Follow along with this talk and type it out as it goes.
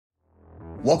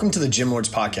Welcome to the Gym Lords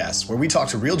Podcast, where we talk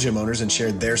to real gym owners and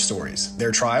share their stories,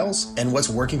 their trials, and what's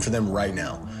working for them right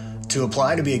now. To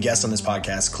apply to be a guest on this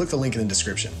podcast, click the link in the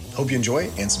description. Hope you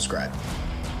enjoy and subscribe.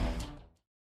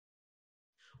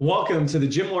 Welcome to the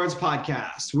Gym Lords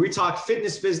Podcast, where we talk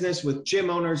fitness business with gym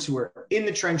owners who are in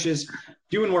the trenches,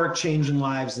 doing work, changing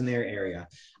lives in their area.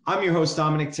 I'm your host,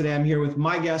 Dominic. Today, I'm here with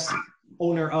my guest,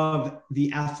 owner of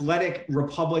the Athletic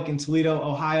Republic in Toledo,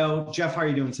 Ohio. Jeff, how are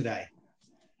you doing today?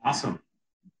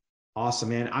 Awesome,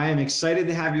 man. I am excited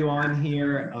to have you on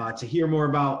here to hear more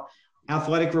about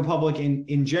Athletic Republic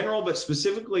in general, but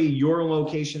specifically your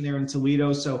location there in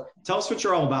Toledo. So tell us what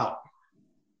you're all about.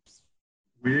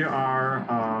 We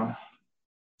are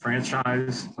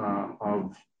franchised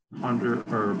of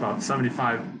 100 or about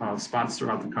 75 spots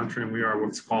throughout the country, and we are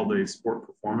what's called a sport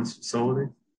performance facility.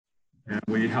 And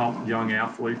we help young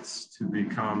athletes to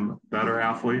become better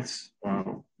athletes.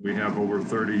 We have over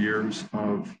 30 years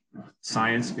of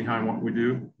science behind what we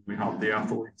do. We help the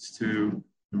athletes to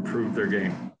improve their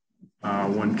game.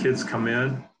 When kids come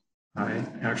in, I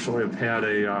actually have had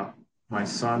my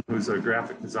son, who's a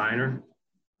graphic designer,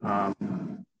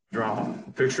 draw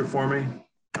a picture for me.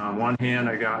 On one hand,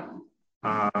 I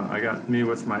got me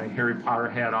with my Harry Potter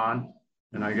hat on,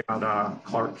 and I got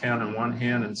Clark Kent in one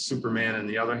hand and Superman in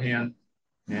the other hand.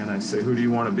 And I say, who do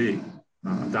you want to be?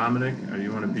 Dominic, or do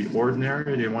you want to be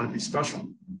ordinary, or do you want to be special?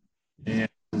 And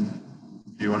do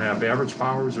you want to have average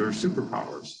powers or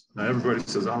superpowers? Now everybody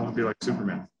says, I want to be like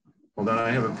Superman. Well, then I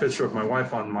have a picture of my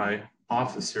wife on my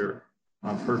office here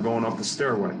of her going up the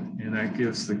stairway. And that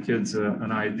gives the kids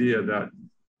an idea that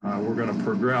we're going to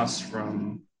progress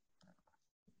from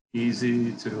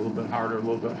easy to a little bit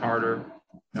harder,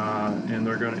 and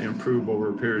they're going to improve over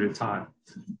a period of time.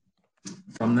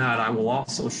 From that, I will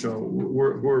also show,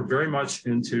 we're very much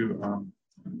into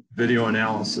video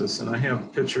analysis, and I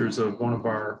have pictures of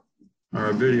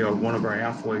a video of one of our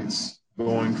athletes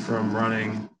going from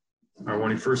running, or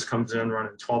when he first comes in,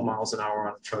 running 12 miles an hour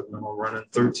on a treadmill, running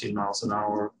 13 miles an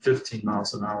hour, 15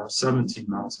 miles an hour, 17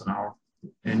 miles an hour,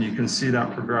 and you can see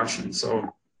that progression. So,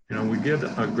 we get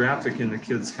a graphic in the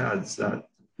kids' heads that,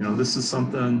 this is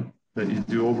something that you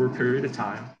do over a period of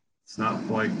time. It's not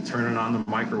like turning on the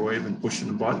microwave and pushing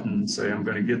a button and say, I'm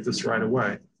going to get this right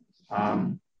away.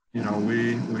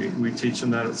 We teach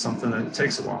them that it's something that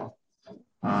takes a while.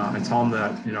 I tell them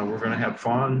that, we're going to have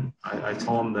fun. I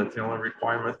tell them that the only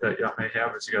requirement that you may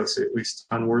have is you got to say at least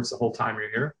 10 words the whole time you're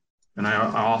here. And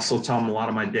I also tell them a lot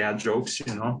of my dad jokes,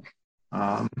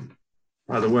 By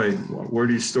the way, where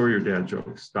do you store your dad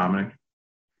jokes, Dominic?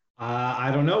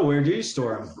 I don't know. Where do you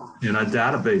store them? In a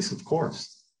database, of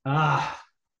course.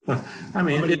 I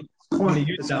mean,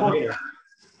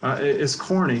 it's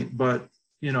corny, but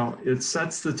it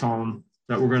sets the tone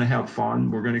that we're going to have fun.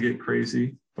 We're going to get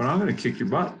crazy, but I'm going to kick your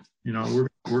butt. We're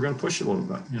going to push it a little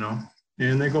bit.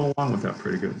 And they go along with that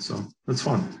pretty good. So that's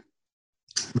fun.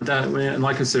 But and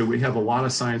like I said, we have a lot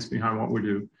of science behind what we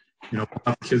do. We'll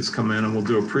have kids come in and we'll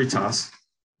do a pre-test,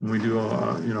 and we do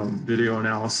a video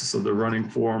analysis of the running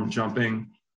form, jumping,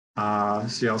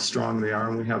 see how strong they are,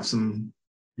 and we have some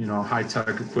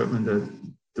high-tech equipment that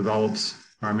develops,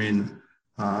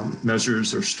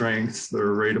 measures their strength,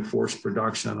 their rate of force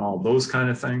production, all those kind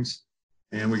of things.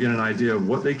 And we get an idea of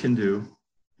what they can do.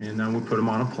 And then we put them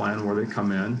on a plan where they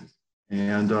come in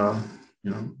and,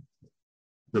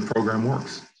 the program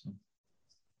works.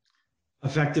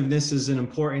 Effectiveness is an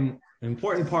important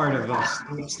part of us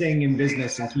staying in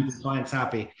business and keeping clients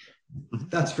happy.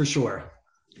 That's for sure.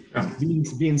 Yeah.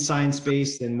 Being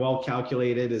science-based and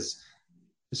well-calculated is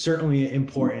certainly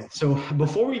important. So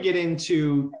before we get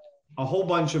into a whole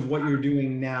bunch of what you're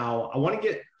doing now, I want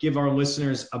to give our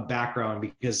listeners a background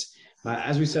because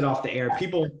as we said off the air,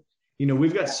 people,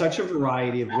 we've got such a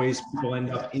variety of ways people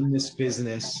end up in this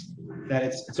business that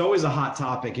it's always a hot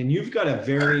topic. And you've got a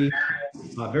very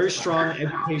strong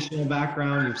educational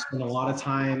background. You've spent a lot of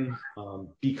time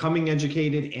becoming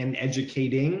educated and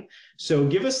educating. So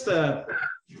give us the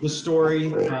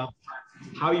story of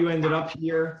how you ended up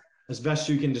here, as best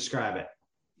you can describe it.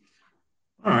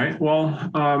 All right. Well,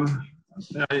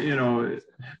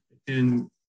 in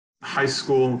high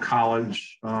school and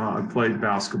college, I played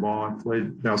basketball. I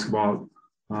played basketball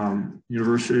at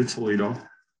University of Toledo.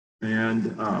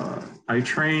 And I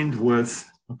trained with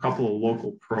a couple of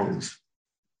local pros.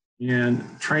 And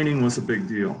training was a big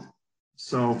deal.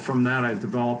 So from that, I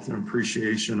developed an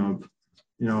appreciation of,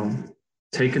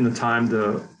 taking the time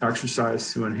to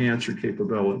exercise to enhance your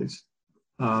capabilities.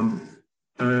 When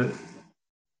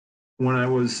I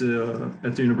was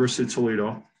at the University of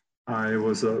Toledo, I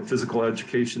was a physical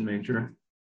education major.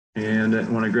 And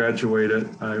when I graduated,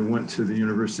 I went to the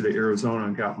University of Arizona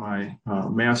and got my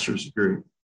master's degree.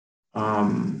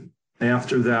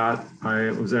 After that, I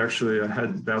was actually a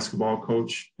head basketball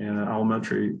coach and an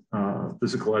elementary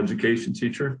physical education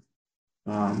teacher.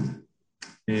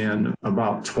 And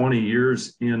about 20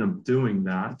 years in of doing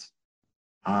that,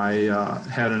 I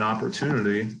had an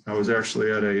opportunity. I was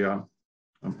actually at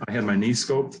I had my knee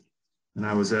scoped, and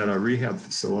I was at a rehab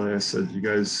facility. I said, "You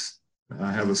guys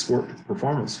have a sport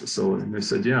performance facility?" And they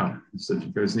said, "Yeah." I said,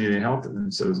 "You guys need any help?" And they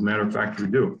said, "As a matter of fact, we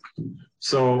do."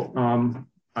 So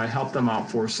I helped them out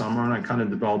for a summer, and I kind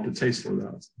of developed a taste for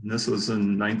that. And this was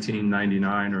in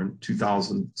 1999 or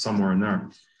 2000, somewhere in there.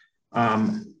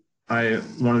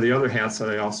 One of the other hats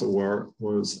that I also wore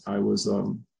was I was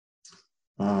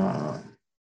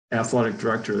athletic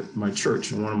director at my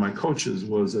church, and one of my coaches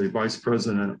was a vice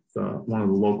president at one of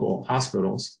the local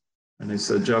hospitals. And they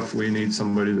said, "Jeff, we need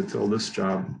somebody to fill this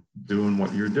job doing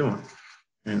what you're doing."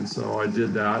 And so I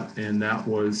did that, and that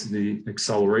was the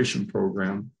acceleration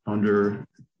program under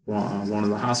one of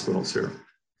the hospitals here.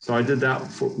 So I did that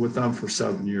with them for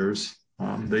 7 years.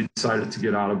 They decided to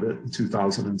get out of it in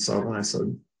 2007. I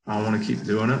said, "I want to keep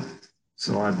doing it."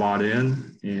 So I bought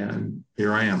in, and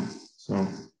here I am. So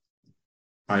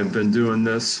I've been doing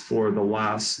this for the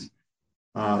last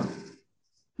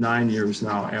 9 years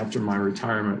now after my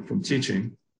retirement from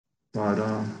teaching. But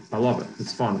I love it.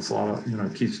 It's fun. It's a lot of,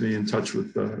 it keeps me in touch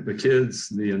with the kids,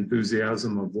 the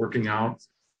enthusiasm of working out.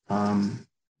 I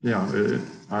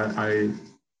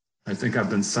think I've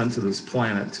been sent to this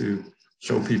planet to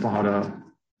show people how to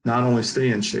not only stay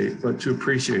in shape, but to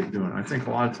appreciate doing it. I think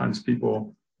a lot of times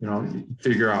people,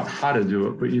 figure out how to do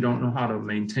it, but you don't know how to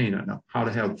maintain it, how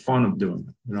to have fun of doing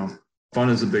it. Fun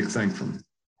is a big thing for me.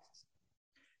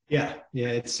 Yeah.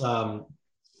 It's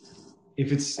if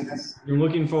you're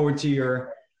looking forward to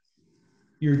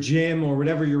your gym or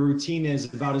whatever your routine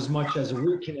is about as much as a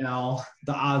root canal,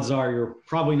 the odds are you're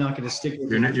probably not going to stick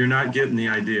with it. You're not getting the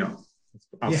idea.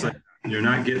 I'll say you're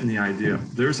not getting the idea.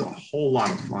 There's a whole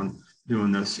lot of fun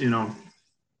doing this.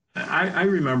 I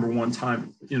remember one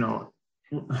time,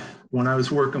 when I was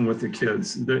working with the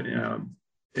kids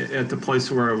at the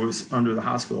place where I was under the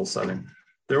hospital setting,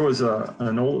 there was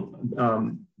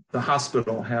the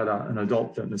hospital had an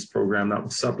adult fitness program that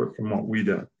was separate from what we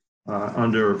did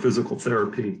under a physical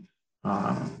therapy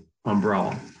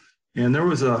umbrella. And there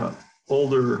was a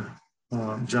older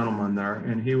gentleman there,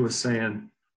 and he was saying,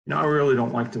 I really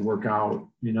don't like to work out.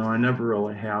 I never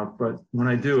really have, but when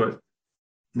I do it,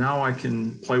 now I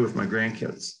can play with my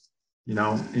grandkids,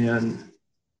 and,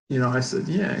 I said,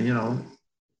 yeah,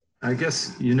 I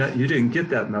guess, you didn't get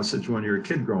that message when you were a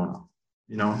kid growing up,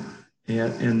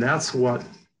 and that's what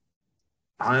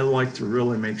I like to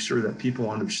really make sure that people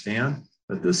understand,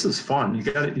 that this is fun. You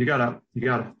gotta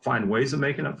find ways of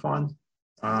making it fun.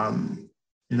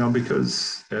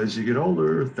 Because as you get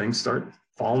older, things start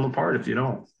falling apart if you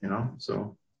don't,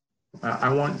 so I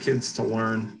want kids to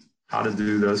learn how to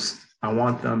do this. I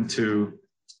want them to,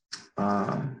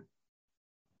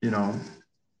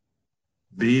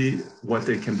 be what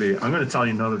they can be. I'm going to tell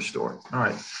you another story. All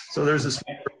right. So there's this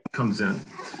girl who comes in,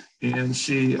 and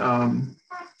she,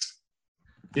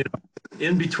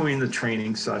 in between the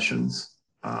training sessions,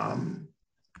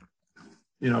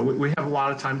 we have a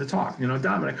lot of time to talk.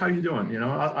 Dominic, how you doing?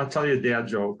 I'll tell you a dad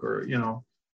joke, or,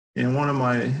 and one of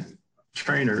my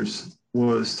trainers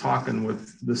was talking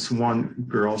with this one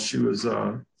girl. She was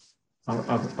a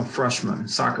freshman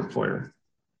soccer player.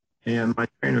 And my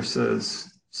trainer says,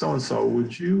 "So-and-so,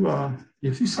 would you,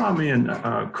 if you saw me in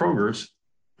Kroger's,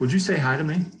 would you say hi to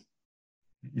me?"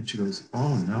 And she goes,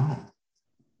 "Oh, no."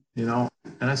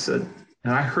 And I said,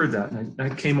 and I heard that, and I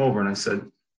came over and I said,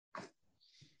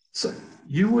 "So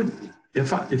you would,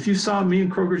 if you saw me in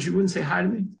Kroger's, you wouldn't say hi to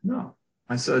me?" "No."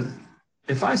 I said,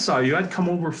 "If I saw you, I'd come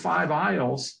over 5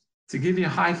 aisles to give you a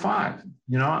high five.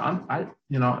 I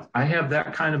have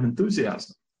that kind of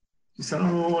enthusiasm." She said,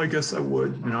 "Oh, I guess I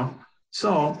would,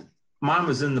 So mom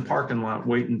was in the parking lot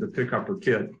waiting to pick up her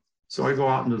kid. So I go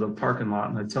out into the parking lot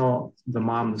and I tell the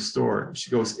mom the story.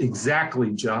 She goes,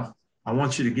 "Exactly, Jeff. I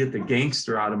want you to get the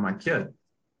gangster out of my kid."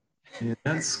 And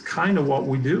that's kind of what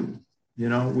we do.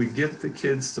 We get the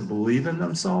kids to believe in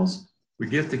themselves. We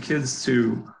get the kids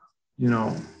to,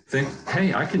 think,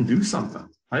 hey, I can do something.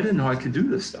 I didn't know I could do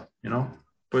this stuff,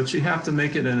 But you have to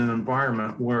make it in an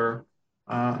environment where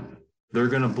they're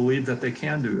going to believe that they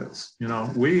can do this.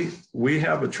 We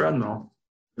have a treadmill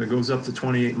that goes up to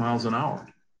 28 miles an hour.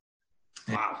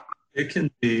 Wow. It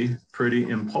can be pretty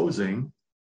imposing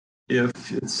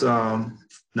if it's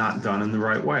not done in the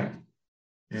right way.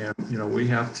 And, we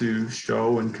have to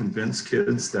show and convince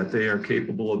kids that they are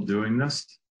capable of doing this.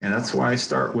 And that's why I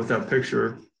start with that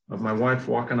picture of my wife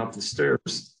walking up the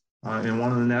stairs in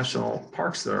one of the national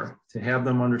parks there, to have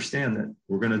them understand that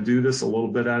we're going to do this a little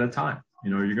bit at a time.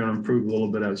 You're going to improve a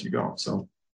little bit as you go. So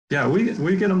yeah, we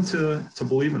get them to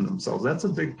believe in themselves. That's a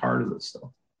big part of this stuff.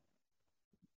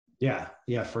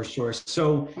 Yeah, for sure.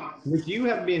 So with you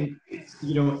have been,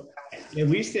 at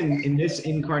least in this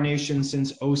incarnation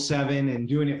since '07 and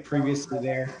doing it previously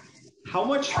there, how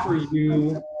much for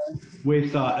you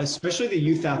with especially the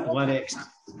youth athletics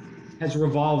has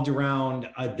revolved around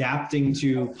adapting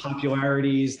to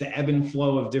popularities, the ebb and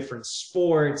flow of different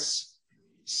sports,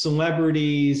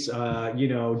 celebrities,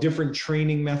 different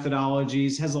training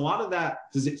methodologies? Has a lot of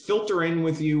that, does it filter in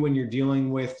with you when you're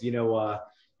dealing with,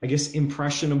 I guess,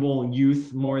 impressionable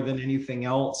youth more than anything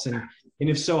else? And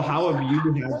if so, how have you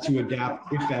had to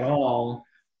adapt, if at all,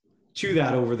 to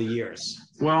that over the years?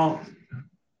 Well,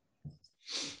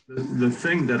 the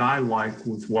thing that I like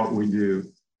with what we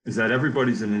do is that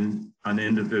everybody's an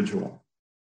individual.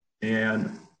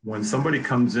 And when somebody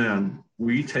comes in,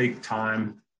 we take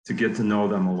time to get to know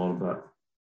them a little bit.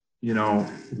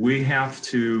 We have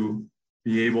to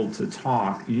be able to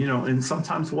talk, and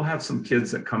sometimes we'll have some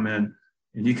kids that come in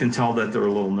and you can tell that they're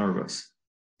a little nervous.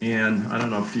 And I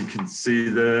don't know if you can see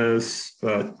this,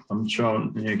 but I'm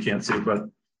showing, you can't see it, but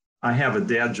I have a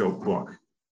dad joke book.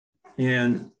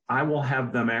 And I will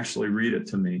have them actually read it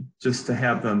to me just to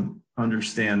have them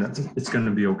understand that it's going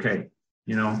to be okay.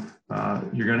 You're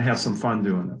going to have some fun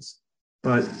doing this.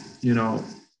 But,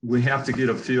 we have to get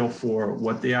a feel for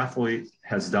what the athlete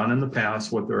has done in the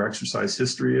past, what their exercise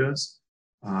history is.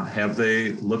 Have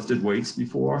they lifted weights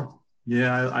before?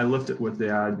 Yeah, I lifted with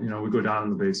Dad. We go down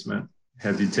in the basement.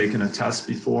 Have you taken a test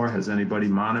before? Has anybody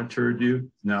monitored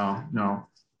you? No.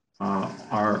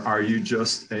 Are you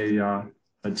just a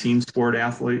team sport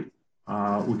athlete?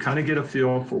 We kind of get a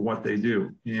feel for what they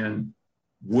do. And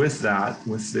with that,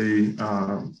 with the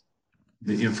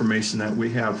information that we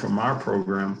have from our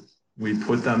program, we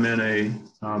put them in a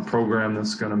program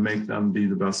that's going to make them be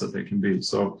the best that they can be.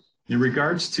 So in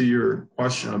regards to your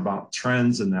question about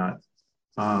trends and that,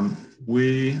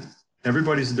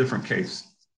 everybody's a different case.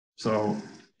 So,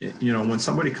 when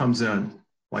somebody comes in,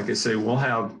 like I say, we'll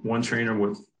have one trainer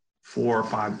with 4 or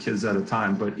 5 kids at a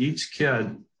time, but each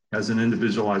kid has an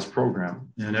individualized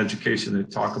program. In education, they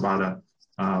talk about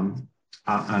an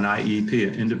IEP,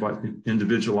 an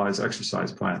individualized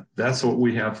exercise plan. That's what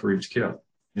we have for each kid.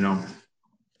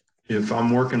 If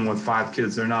I'm working with 5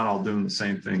 kids, they're not all doing the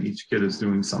same thing. Each kid is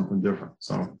doing something different.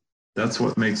 So that's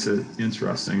what makes it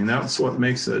interesting. And that's what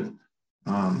makes it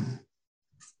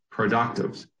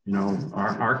productive.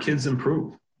 Our kids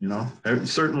improve,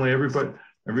 certainly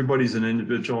everybody's an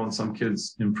individual, and some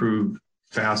kids improve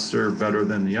faster, better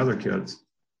than the other kids.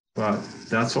 But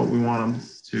that's what we want them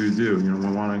to do. We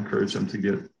want to encourage them to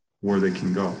get where they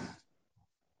can go.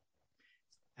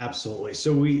 Absolutely.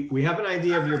 So we have an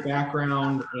idea of your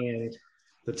background and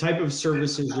the type of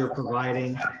services you're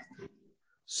providing.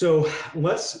 So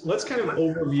let's kind of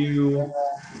overview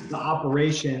the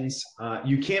operations.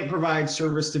 You can't provide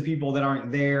service to people that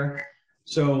aren't there.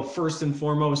 So first and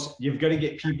foremost, you've got to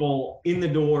get people in the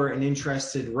door and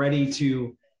interested, ready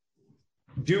to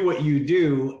do what you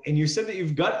do. And you said that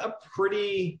you've got a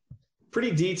pretty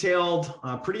detailed,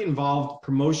 pretty involved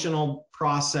promotional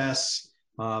process,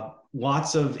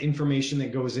 lots of information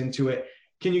that goes into it.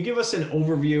 Can you give us an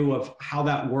overview of how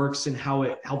that works and how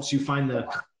it helps you find the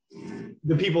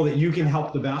people that you can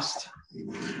help the best?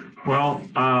 Well,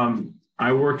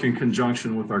 I work in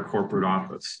conjunction with our corporate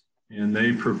office, and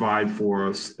they provide for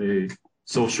us a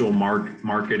social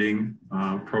marketing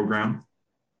program.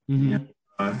 Mm-hmm. And,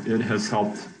 it has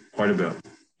helped quite a bit.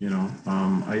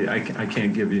 I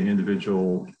can't give you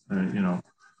individual,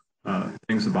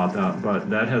 things about that, but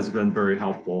that has been very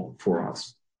helpful for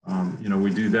us. We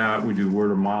do that. We do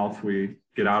word of mouth. We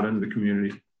get out into the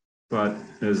community. But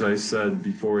as I said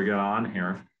before we got on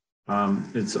here,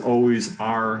 it's always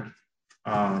our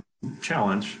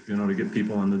challenge, to get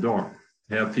people in the door,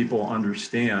 to have people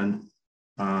understand,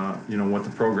 what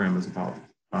the program is about.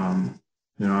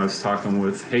 I was talking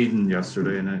with Hayden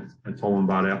yesterday, and I told him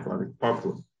about athletic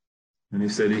buckling. And he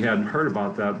said he hadn't heard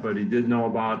about that, but he did know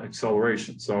about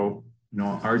acceleration. So,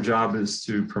 our job is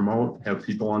to promote, have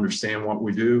people understand what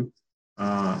we do,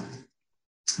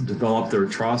 develop their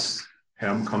trust,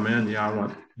 have them come in. Yeah, I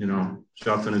want,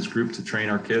 Jeff and his group to train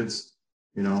our kids.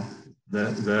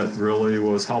 That really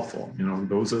was helpful.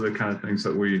 Those are the kind of things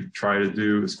that we try to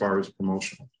do as far as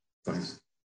promotional things.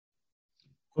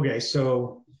 Okay,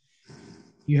 so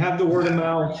you have the word of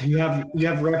mouth, you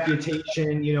have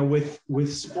reputation,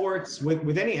 with sports,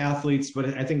 with any athletes, but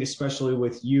I think especially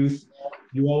with youth,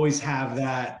 you always have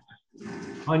that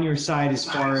on your side as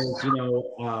far as,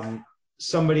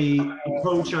 somebody, a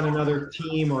coach on another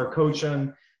team or a coach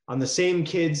on the same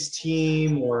kid's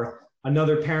team, or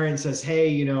another parent says,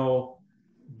 hey,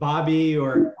 Bobby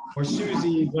or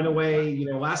Susie went away,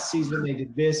 last season they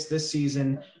did this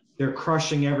season they're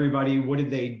crushing everybody. What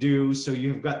did they do? So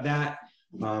you've got that.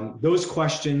 Those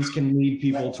questions can lead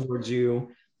people towards you.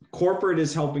 Corporate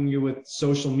is helping you with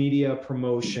social media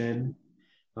promotion.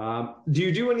 Do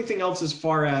you do anything else as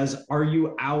far as, are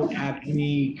you out at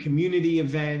any community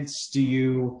events? Do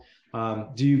you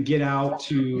get out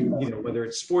to, whether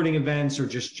it's sporting events or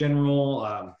just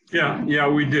general? Yeah,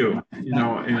 we do,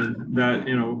 and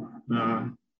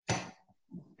that,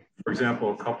 for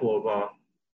example, a couple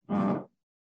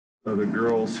of the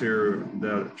girls here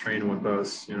that train with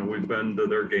us, we've been to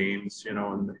their games,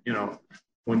 and,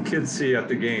 when kids see at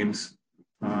the games,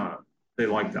 they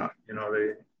like that,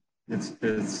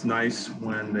 it's nice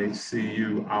when they see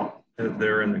you out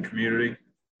there in the community,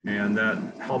 and that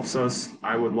helps us.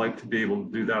 I would like to be able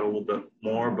to do that a little bit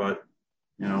more, but,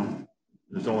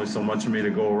 there's only so much of me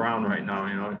to go around right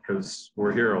now, because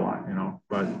we're here a lot,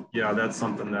 but yeah, that's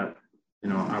something that,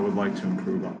 I would like to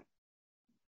improve on.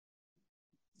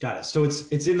 Got it. So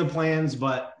it's in the plans,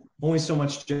 but only so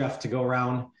much, Jeff, to go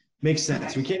around. Makes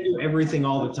sense. We can't do everything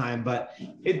all the time, but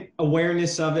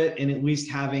awareness of it, and at least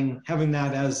having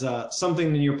that as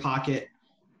something in your pocket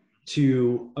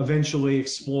to eventually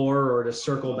explore or to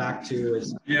circle back to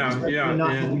is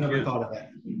not having never thought of it.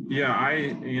 Yeah,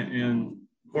 and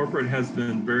corporate has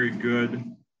been very good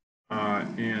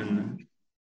in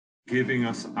giving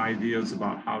us ideas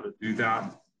about how to do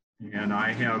that. And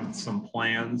I have some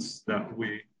plans that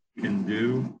we can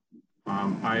do.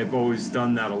 I have always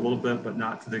done that a little bit, but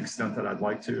not to the extent that I'd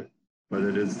like to. But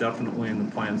it is definitely in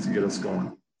the plans to get us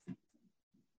going.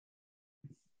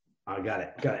 I got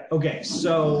it. Okay,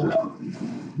 so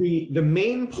the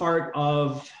main part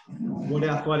of what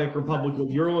Athletic Republic, what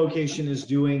your location is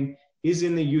doing, is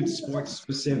in the youth sports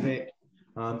specific.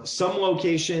 Some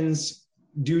locations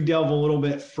do delve a little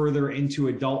bit further into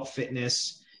adult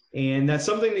fitness. And that's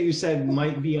something that you said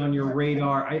might be on your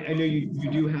radar. I know you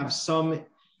do have some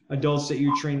adults that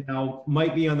you train now,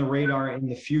 might be on the radar in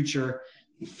the future.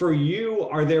 For you,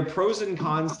 are there pros and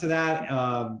cons to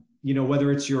that?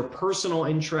 Whether it's your personal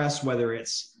interest, whether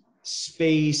it's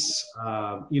space,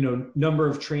 number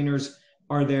of trainers,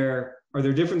 are there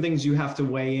different things you have to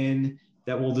weigh in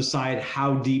that will decide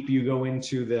how deep you go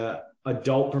into the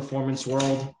adult performance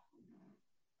world?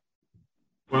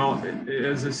 Well,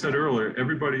 as I said earlier,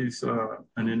 everybody's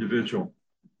an individual,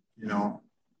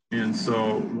 and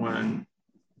so when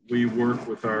we work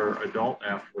with our adult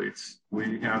athletes,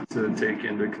 we have to take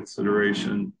into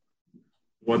consideration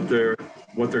what their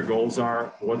goals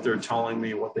are, what they're telling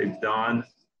me, what they've done.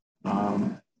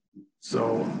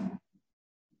 So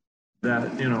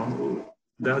that,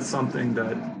 that's something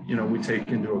that, we take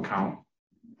into account.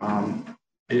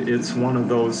 It's one of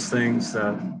those things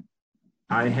that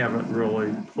I haven't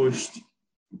really pushed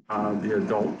the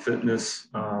adult fitness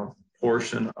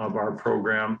portion of our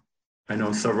program. I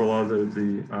know several other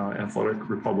the Athletic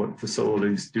Republic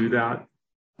facilities do that.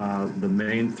 The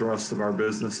main thrust of our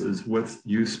business is with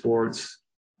youth sports,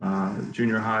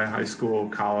 junior high, high school,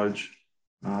 college,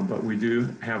 but we do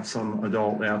have some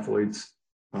adult athletes.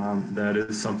 That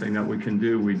is something that we can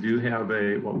do. We do have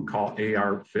what we call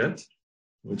AR Fit,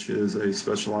 which is a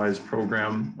specialized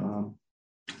program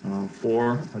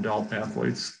for adult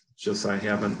athletes. Just I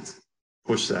haven't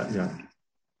pushed that yet.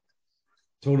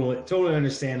 Totally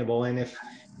understandable. And if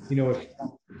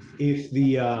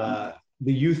the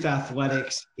youth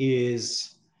athletics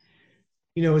is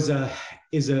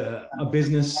a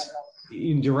business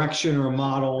direction or a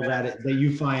model that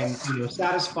you find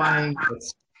satisfying,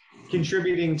 it's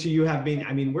contributing to you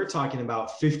we're talking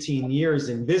about 15 years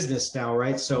in business now,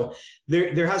 right? So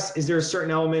is there a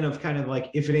certain element of kind of like,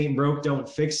 if it ain't broke, don't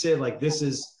fix it? Like, this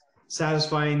is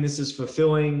satisfying, this is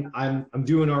fulfilling, I'm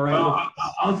doing all right. Well,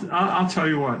 I'll tell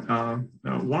you what,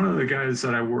 one of the guys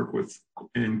that I work with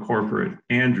in corporate,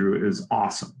 Andrew, is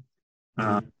awesome.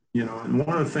 And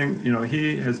one of the things,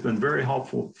 he has been very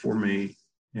helpful for me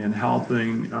in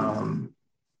helping,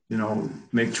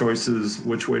 make choices,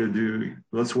 which way to do,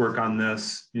 let's work on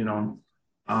this, one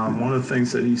of the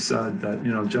things that he said that,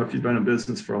 Jeff, you've been in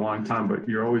business for a long time, but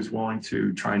you're always willing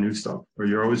to try new stuff, or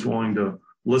you're always willing to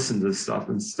listen to stuff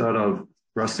instead of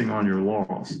resting on your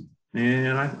laurels.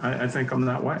 And I think I'm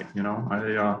that way.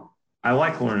 I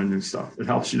like learning new stuff. It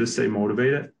helps you to stay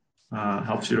motivated,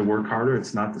 helps you to work harder.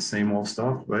 It's not the same old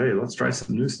stuff, but hey, let's try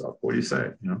some new stuff. What do you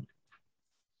say?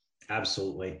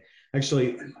 Absolutely.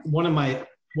 Actually, one of my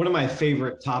one of my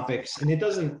favorite topics, and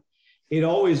it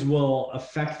always will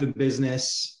affect the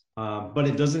business, but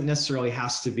it doesn't necessarily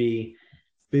has to be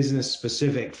business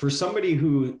specific. For somebody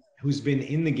who's been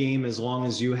in the game as long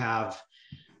as you have,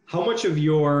 how much of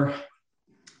your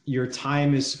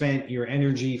time is spent, your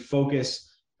energy, focus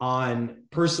on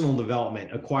personal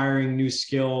development, acquiring new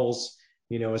skills,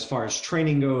 as far as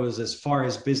training goes, as far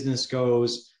as business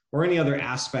goes, or any other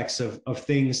aspects of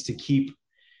things to keep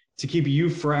you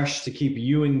fresh, to keep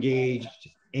you engaged,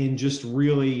 and just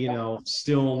really,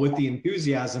 still with the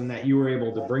enthusiasm that you were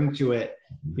able to bring to it,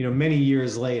 many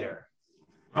years later?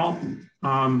 Well,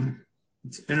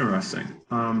 it's interesting.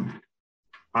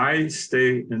 I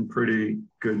stay in pretty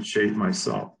good shape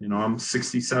myself. I'm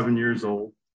 67 years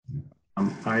old.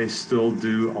 I still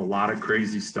do a lot of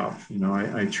crazy stuff.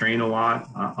 I train a lot.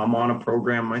 I'm on a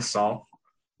program myself.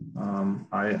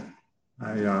 I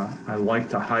like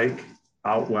to hike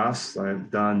out west.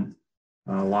 I've done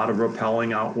a lot of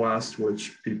rappelling out west,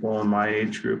 which people in my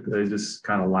age group, they just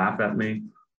kind of laugh at me.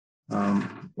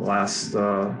 Last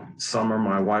summer,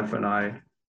 my wife and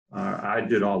I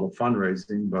did all the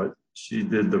fundraising, but she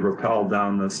did the rappel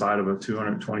down the side of a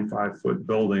 225-foot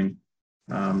building.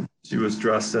 She was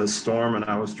dressed as Storm and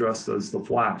I was dressed as the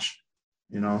Flash,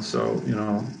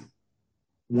 so,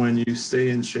 when you stay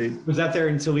in shape. Was that there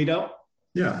in Toledo?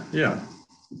 Yeah.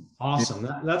 Awesome.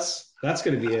 That's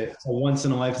going to be a once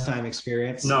in a lifetime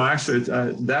experience. No, actually,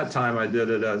 that time I did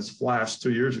it as Flash.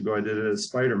 2 years ago, I did it as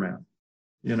Spider-Man,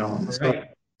 Right.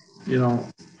 So,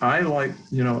 I like,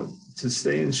 to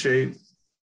stay in shape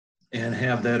and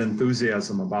have that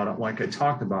enthusiasm about it. Like I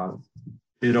talked about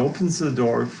it opens the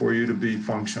door for you to be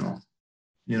functional.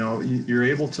 You're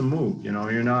able to move,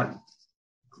 you're not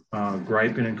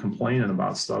griping and complaining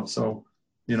about stuff. So,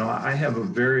 I have a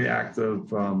very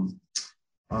active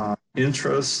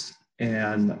interest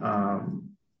and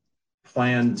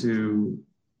plan to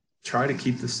try to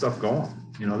keep this stuff going.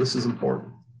 This is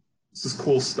important. This is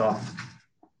cool stuff.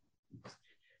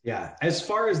 Yeah. As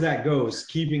far as that goes,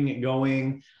 keeping it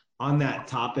going on that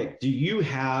topic, do you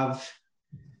have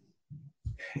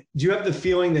the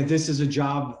feeling that this is a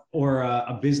job or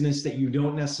a business that you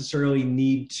don't necessarily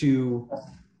need to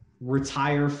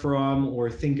retire from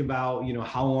or think about,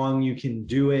 how long you can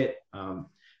do it,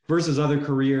 versus other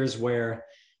careers where,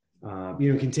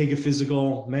 it can take a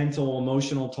physical, mental,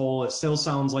 emotional toll? It still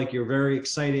sounds like you're very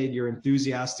excited, you're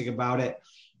enthusiastic about it.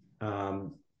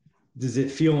 Does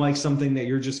it feel like something that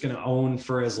you're just going to own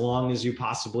for as long as you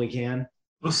possibly can?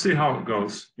 We'll see how it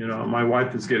goes. My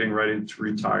wife is getting ready to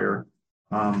retire.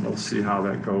 We'll see how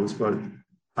that goes. But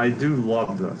I do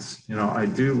love this. I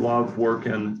do love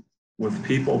working with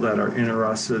people that are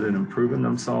interested in improving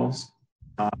themselves.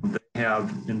 They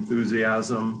have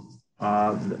enthusiasm.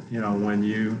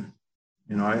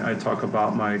 When I talk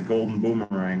about my golden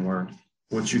boomerang, where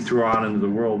what you throw out into the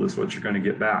world is what you're going to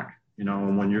get back.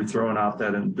 And when you're throwing out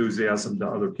that enthusiasm to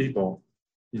other people,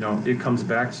 it comes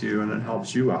back to you and it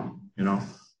helps you out,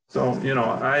 So,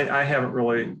 I haven't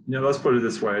really, let's put it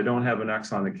this way. I don't have an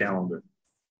X on the calendar.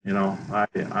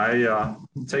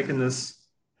 I'm taking this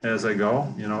as I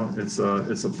go. It's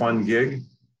a fun gig.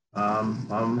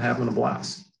 I'm having a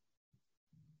blast.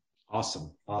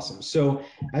 Awesome. So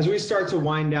as we start to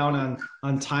wind down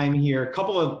on time here, a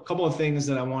couple of things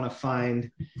that I want to find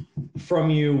from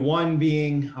you. One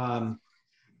being,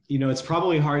 it's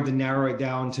probably hard to narrow it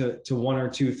down to one or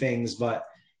two things, but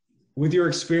with your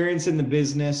experience in the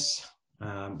business,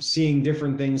 seeing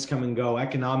different things come and go,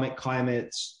 economic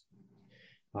climates,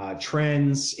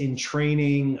 trends in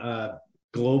training,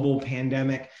 global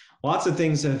pandemic, lots of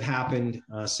things have happened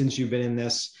since you've been in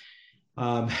this.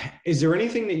 Is there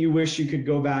anything that you wish you could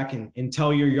go back and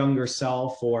tell your younger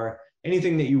self, or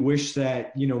anything that you wish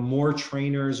that, more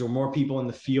trainers or more people in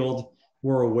the field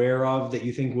were aware of that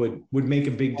you think would make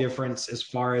a big difference as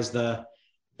far as the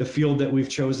field that we've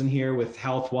chosen here with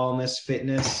health, wellness,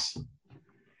 fitness?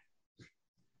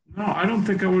 No, I don't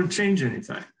think I would change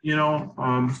anything.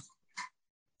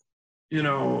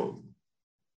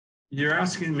 You're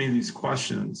asking me these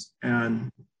questions,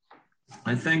 and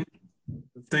I think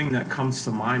the thing that comes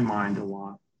to my mind a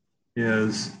lot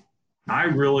is I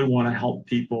really want to help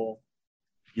people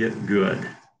get good.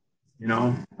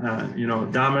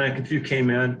 Dominic, if you came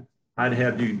in, I'd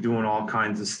have you doing all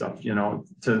kinds of stuff,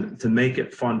 to make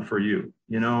it fun for you,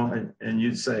 and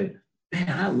you'd say, man,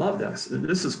 I love this.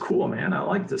 This is cool, man. I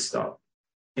like this stuff.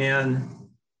 And,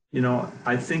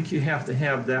 I think you have to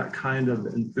have that kind of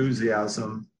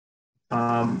enthusiasm.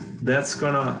 That's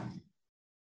going to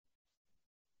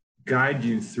guide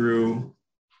you through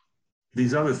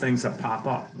these other things that pop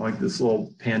up, like this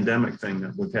little pandemic thing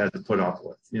that we've had to put up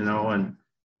with, and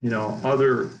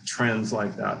other trends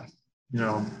like that.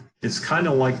 It's kind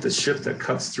of like the ship that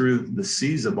cuts through the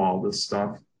seas of all this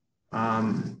stuff.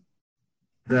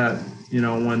 That,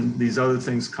 when these other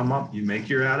things come up, you make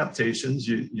your adaptations,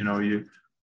 you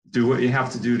do what you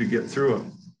have to do to get through it.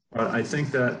 But I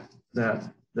think that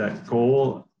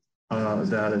goal,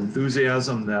 that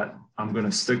enthusiasm, that I'm going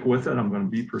to stick with it, I'm going to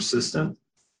be persistent,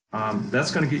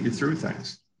 that's going to get you through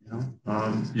things.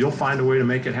 You'll find a way to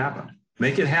make it happen.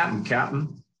 Make it happen,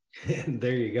 Captain.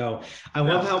 There you go. I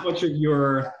love how much of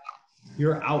your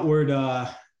outward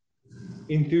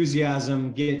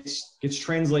enthusiasm gets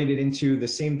translated into the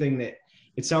same thing that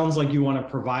it sounds like you want to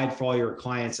provide for all your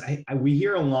clients. We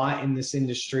hear a lot in this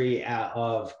industry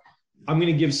of, I'm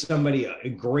going to give somebody a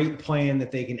great plan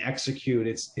that they can execute.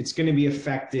 It's going to be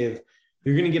effective.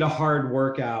 You're going to get a hard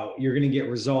workout. You're going to get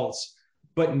results,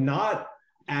 but not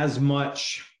as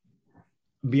much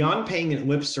beyond paying it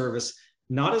lip service,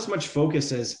 not as much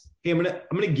focus as, hey, I'm going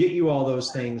to get you all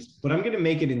those things, but I'm going to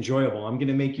make it enjoyable. I'm going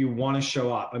to make you want to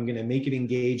show up. I'm going to make it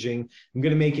engaging. I'm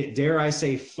going to make it, dare I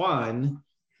say, fun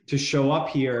to show up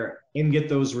here and get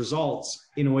those results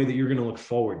in a way that you're going to look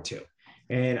forward to.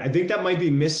 And I think that might be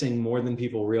missing more than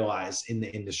people realize in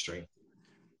the industry.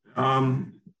 All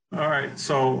right.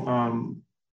 So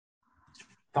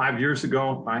 5 years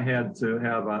ago, I had to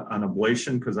have an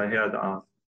ablation because I had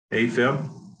AFib.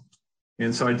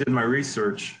 And so I did my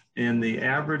research, and the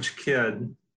average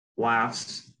kid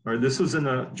laughs, or this was in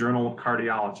the Journal of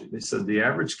Cardiology. They said the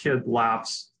average kid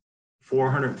laughs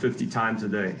 450 times a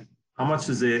day. How much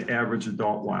does the average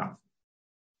adult laugh?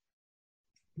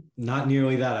 Not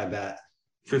nearly that, I bet.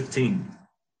 15.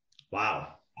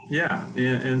 Wow. Yeah.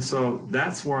 And so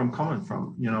that's where I'm coming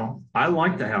from. I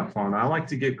like to have fun. I like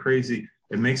to get crazy.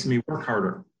 It makes me work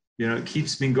harder. It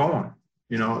keeps me going.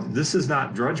 This is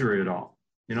not drudgery at all.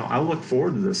 I look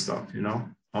forward to this stuff.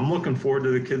 I'm looking forward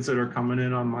to the kids that are coming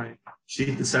in on my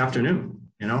sheet this afternoon.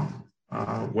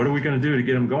 What are we going to do to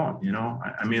get them going?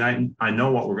 I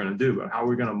know what we're going to do, but how are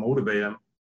we going to motivate them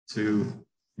to,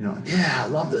 yeah, I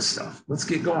love this stuff. Let's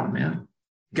get going, man.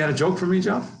 You got a joke for me,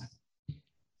 Jeff?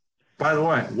 By the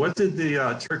way, what did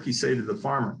the turkey say to the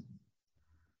farmer?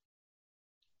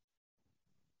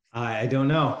 I don't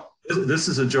know. This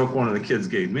is a joke one of the kids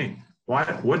gave me.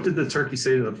 What did the turkey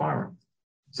say to the farmer?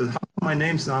 He said, how come my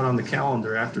name's not on the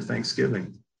calendar after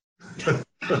Thanksgiving?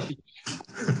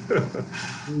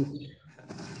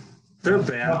 They're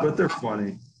bad, but they're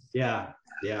funny. Yeah,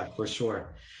 for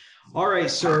sure. All right,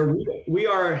 sir.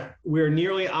 We're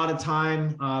nearly out of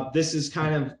time. This is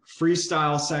kind of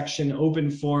freestyle section, open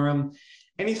forum.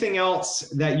 Anything else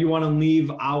that you want to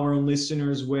leave our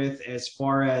listeners with, as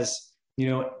far as,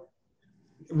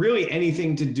 really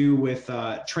anything to do with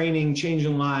training,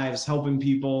 changing lives, helping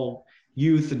people,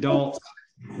 youth, adults,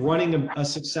 running a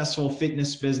successful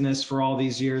fitness business for all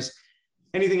these years?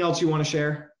 Anything else you want to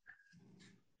share?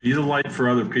 Be the light for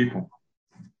other people.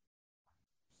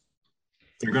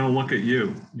 They're going to look at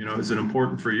you. Is it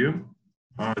important for you?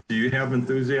 Do you have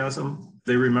enthusiasm?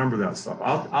 They remember that stuff.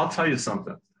 I'll tell you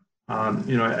something.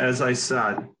 As I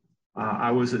said,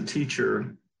 I was a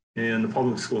teacher in the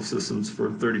public school systems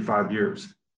for 35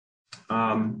 years.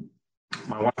 My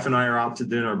wife and I are out to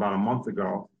dinner about a month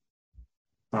ago.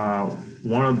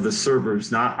 One of the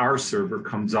servers, not our server,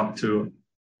 comes up to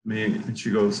me and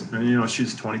she goes, and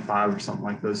she's 25 or something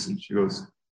like this. And she goes,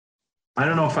 I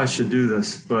don't know if I should do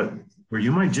this, but were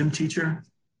you my gym teacher?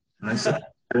 And I said,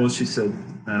 well, she said,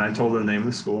 and I told her the name of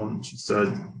the school. And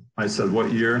I said,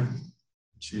 what year?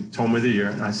 She told me the year.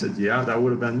 And I said, yeah, that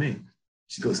would have been me.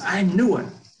 She goes, I knew it.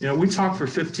 We talked for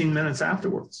 15 minutes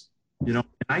afterwards. And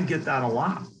I get that a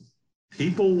lot.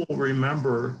 People will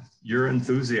remember your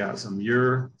enthusiasm,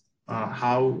 your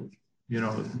how,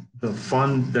 the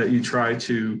fun that you try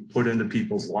to put into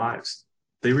people's lives.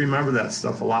 They remember that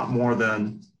stuff a lot more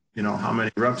than, how many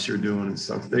reps you're doing and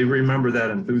stuff. They remember that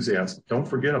enthusiasm. Don't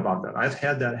forget about that. I've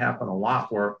had that happen a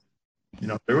lot where,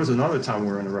 there was another time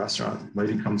we were in a restaurant,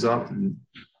 lady comes up and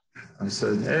I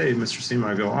said, hey, Mr. Seemann.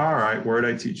 I go, all right, where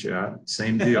did I teach you at?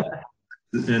 Same deal.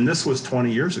 And this was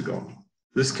 20 years ago.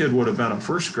 This kid would have been a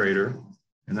first grader.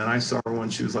 And then I saw her when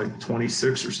she was like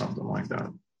 26 or something like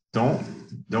that. Don't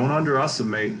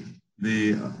underestimate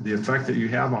the effect that you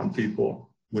have on people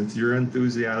with your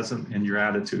enthusiasm and your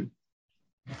attitude.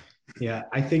 Yeah,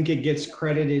 I think it gets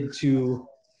credited to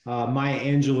Maya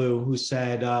Angelou, who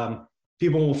said,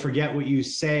 people will forget what you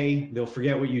say, they'll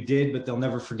forget what you did, but they'll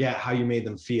never forget how you made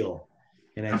them feel.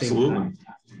 And I think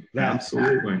that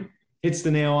absolutely hits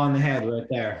the nail on the head right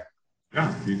there.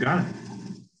 Yeah, you got it.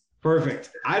 Perfect.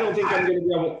 I don't think I'm going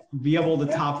to be able to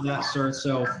top that, sir.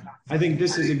 So I think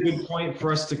this is a good point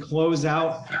for us to close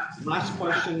out. Last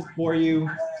question for you.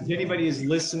 If anybody is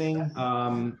listening,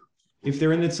 if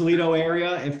they're in the Toledo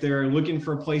area, if they're looking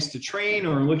for a place to train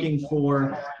or looking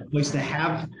for a place to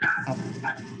have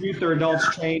youth or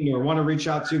adults trained or want to reach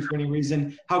out to for any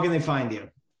reason, how can they find you?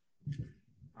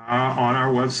 On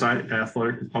our website,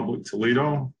 Athletic Republic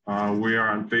Toledo. We are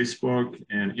on Facebook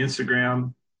and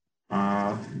Instagram.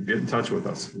 Get in touch with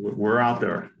us. We're out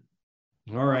there.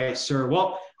 All right, sir.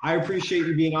 Well, I appreciate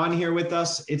you being on here with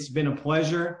us. It's been a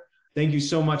pleasure. Thank you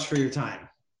so much for your time.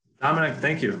 Dominic,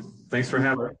 thank you. Thanks for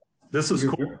having me. This is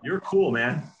cool. You're cool,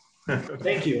 man.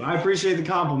 Thank you. I appreciate the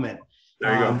compliment.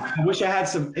 There you go. I wish I had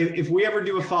some. If we ever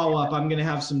do a follow-up, I'm going to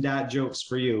have some dad jokes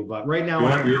for you. But right now,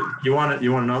 you want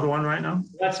another one right now?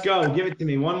 Let's go. Give it to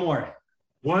me. One more.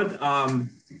 What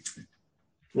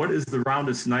is the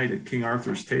roundest knight at King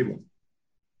Arthur's table?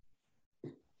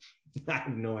 I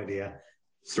have no idea.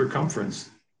 Circumference.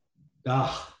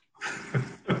 Ah.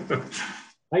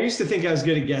 I used to think I was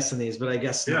good at guessing these, but I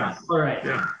guess not. All right.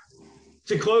 Yeah.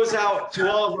 To close out,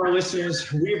 to all of our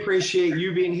listeners, we appreciate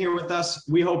you being here with us.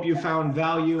 We hope you found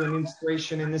value and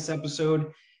inspiration in this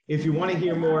episode. If you want to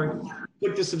hear more,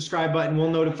 click the subscribe button. We'll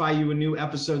notify you when new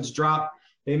episodes drop.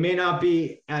 They may not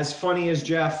be as funny as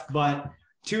Jeff, but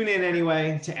tune in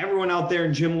anyway. To everyone out there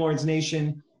in Gym Lords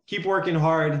Nation, keep working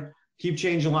hard, keep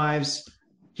changing lives,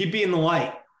 keep being the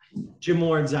light. Gym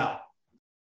Lords out.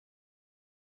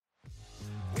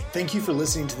 Thank you for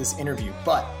listening to this interview,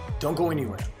 but don't go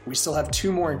anywhere. We still have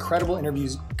 2 more incredible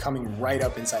interviews coming right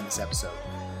up inside this episode.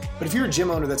 But if you're a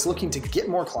gym owner that's looking to get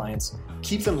more clients,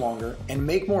 keep them longer, and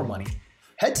make more money,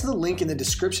 head to the link in the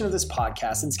description of this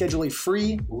podcast and schedule a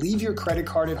free leave your credit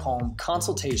card at home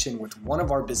consultation with one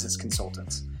of our business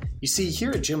consultants. You see,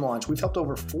 here at Gym Launch, we've helped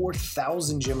over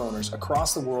 4,000 gym owners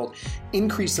across the world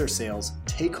increase their sales,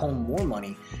 take home more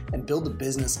money, and build the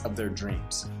business of their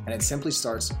dreams. And it simply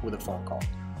starts with a phone call.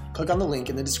 Click on the link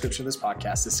in the description of this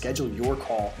podcast to schedule your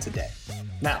call today.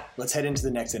 Now, let's head into the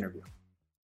next interview.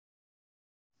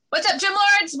 What's up, Gym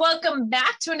Lords? Welcome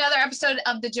back to another episode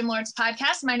of the Gym Lords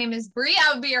podcast. My name is Bree.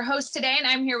 I will be your host today, and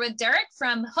I'm here with Derick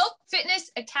from Hope Fitness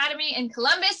Academy in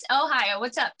Columbus, Ohio.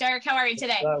 What's up, Derick? How are you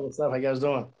today? What's up? How you guys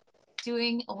doing?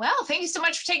 Doing well. Thank you so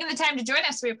much for taking the time to join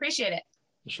us. We appreciate it.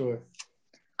 Sure.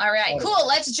 All right, cool.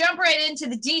 Let's jump right into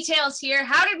the details here.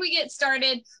 How did we get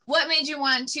started? What made you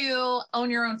want to own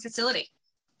your own facility?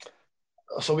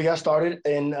 So we got started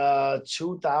in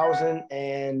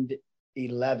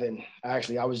 2011.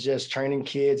 Actually, I was just training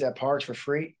kids at parks for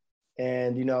free.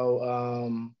 And, my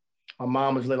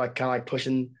mom was really kind of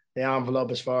pushing the envelope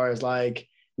as far as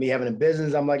me having a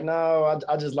business. I'm like, no,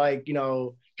 I just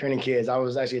training kids. I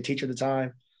was actually a teacher at the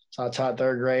time. So I taught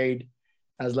 3rd grade.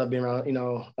 I just love being around,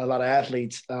 a lot of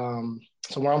athletes. So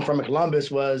where I'm from in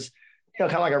Columbus was,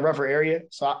 kind of like a rougher area.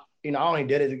 So, I only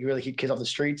did it to really keep kids off the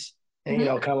streets and,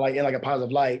 kind of in a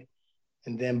positive light.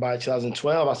 And then by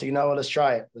 2012, I said, let's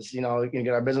try it. Let's, get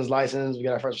our business license. We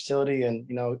got our first facility and,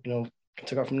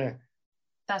 took off from there.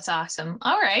 That's awesome.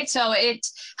 All right. So it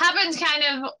happened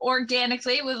kind of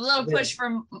organically with a little push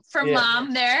from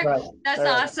mom there. Right. That's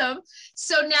awesome.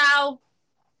 So now,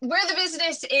 where the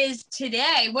business is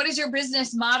today, what does your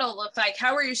business model look like?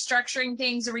 How are you structuring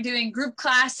things? Are we doing group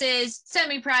classes,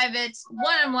 semi-privates,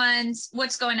 one-on-ones?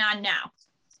 What's going on now?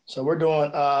 So we're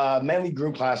doing mainly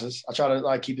group classes. I try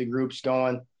to keep the groups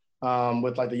going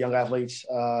with the young athletes.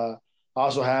 I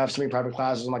also have semi-private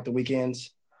classes on the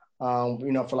weekends,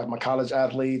 for my college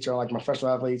athletes or my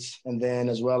freshman athletes, and then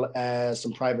as well as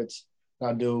some privates that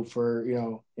I do for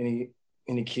any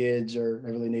kids or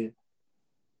they really need it.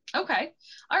 Okay.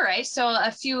 All right. So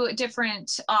a few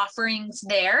different offerings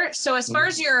there. So as far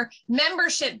as your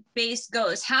membership base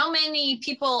goes, how many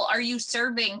people are you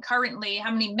serving currently?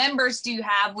 How many members do you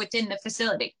have within the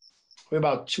facility? We have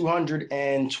about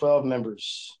 212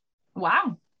 members.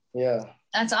 Wow. Yeah.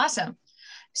 That's awesome.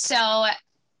 So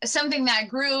something that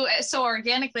grew so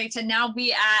organically to now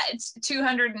be at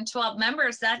 212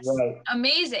 members, that's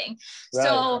amazing. Right.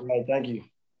 So thank you.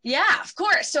 Yeah, of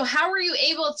course. So how were you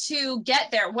able to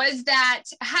get there?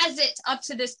 Has it up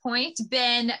to this point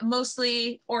been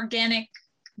mostly organic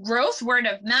growth, word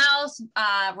of mouth,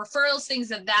 referrals,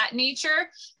 things of that nature?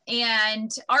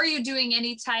 And are you doing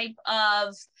any type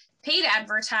of paid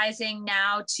advertising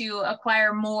now to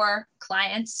acquire more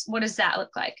clients? What does that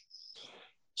look like?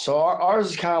 So ours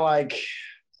is kind of like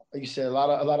you said, a lot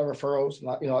of referrals, a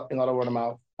lot of word of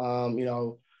mouth.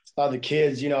 A lot of the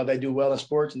kids, they do well in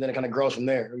sports, and then it kind of grows from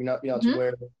there. To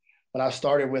where when I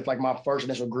started with my first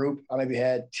initial group, I maybe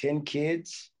had 10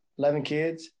 kids, 11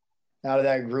 kids. Out of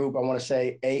that group, I want to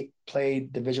say 8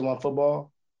 played Division I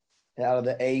football, and out of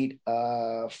the 8,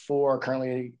 4 are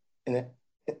currently in the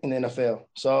NFL.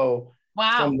 So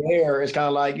Wow. from there, it's kind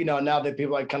of like, now that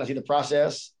people like kind of see the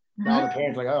process, now the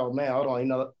parents are like, oh man, hold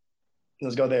on,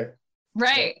 let's go there.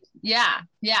 Right. Yeah.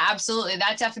 Yeah, absolutely.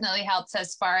 That definitely helps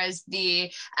as far as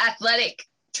the athletic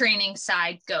training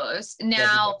side goes.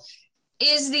 Now,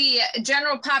 is the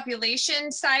general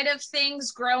population side of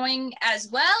things growing as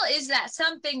well? Is that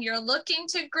something you're looking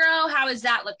to grow? How is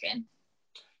that looking?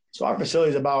 So our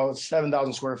facility is about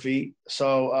 7,000 square feet.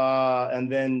 So,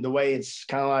 and then the way it's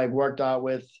kind of like worked out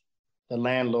with the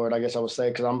landlord, I guess I would say,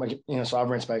 because I'm, so I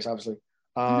rent space, obviously,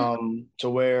 to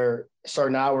where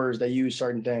certain hours they use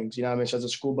certain things, you know what I mean? So there's a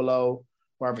school below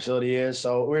where our facility is.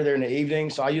 So we're there in the evening.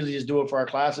 So I usually just do it for our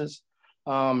classes.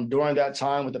 During that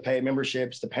time with the paid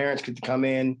memberships, the parents could come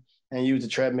in and use the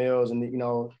treadmills and,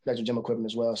 extra gym equipment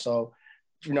as well. So,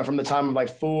 from the time of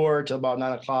like 4 to about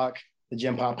 9 o'clock, the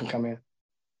gym pop can come in.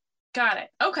 Got it.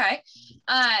 Okay.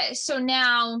 So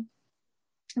now,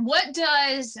 what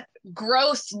does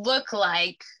growth look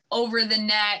like over the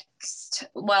next,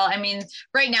 well, I mean,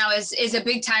 right now is a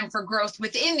big time for growth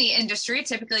within the industry.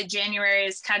 Typically January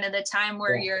is kind of the time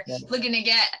where you're looking to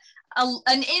get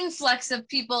an influx of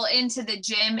people into the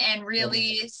gym and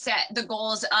really set the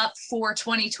goals up for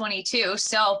 2022.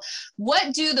 So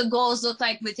what do the goals look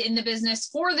like within the business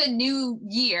for the new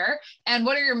year? And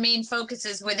what are your main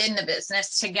focuses within the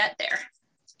business to get there?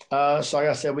 So like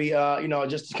I said, we,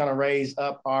 just to kind of raise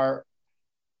up our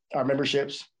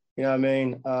memberships, you know what I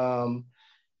mean?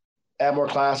 Add more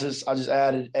classes. I just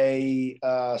added a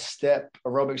step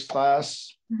aerobics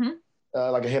class,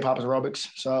 like a hip hop aerobics.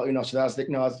 So, so that's,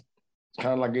 it's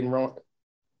kind of like getting more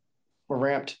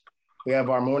ramped. We have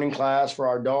our morning class for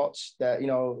our adults that,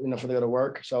 for they go to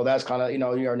work. So that's kind of, you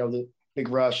already know the big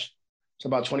rush. So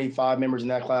about 25 members in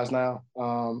that class now.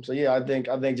 So yeah, I think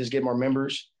just get more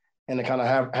members and to kind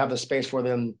of have the space for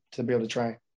them to be able to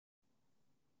train.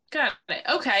 Got it.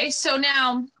 Okay. So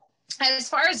now, as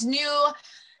far as new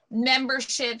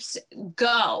memberships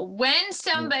go, when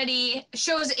somebody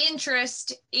shows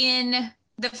interest in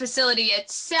the facility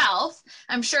itself,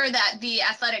 I'm sure that the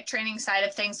athletic training side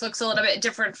of things looks a little bit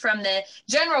different from the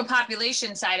general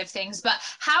population side of things, but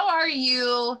how are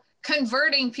you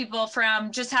converting people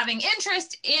from just having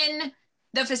interest in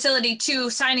the facility to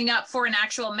signing up for an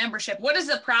actual membership? What does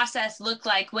the process look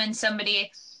like when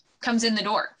somebody comes in the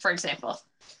door, for example?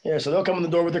 Yeah, so they'll come in the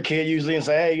door with their kid usually and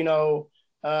say, hey,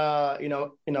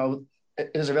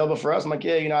 is it available for us? I'm like,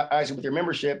 yeah, actually with your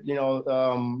membership,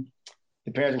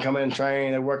 the parents can come in and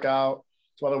train, they work out.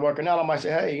 So while they're working out, I might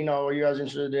say, hey, are you guys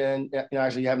interested in,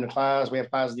 actually having a class? We have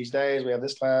classes these days. We have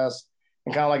this class,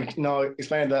 and kind of like,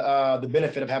 explain the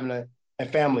benefit of having a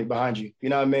family behind you. You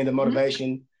know what I mean? The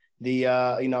motivation, the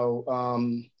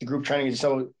group training is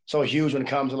so huge when it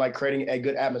comes to like creating a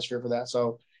good atmosphere for that.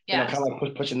 So, kind of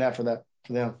like pushing that for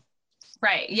them.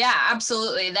 Right. Yeah,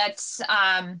 absolutely. That's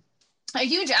a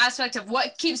huge aspect of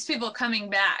what keeps people coming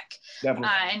back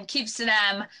and keeps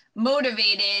them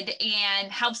motivated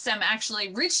and helps them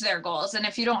actually reach their goals. And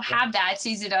if you don't have that, it's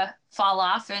easy to fall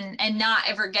off and not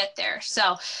ever get there.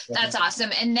 So that's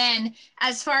awesome. And then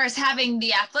as far as having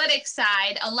the athletic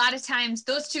side, a lot of times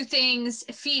those two things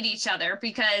feed each other,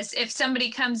 because if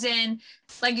somebody comes in,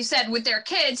 like you said, with their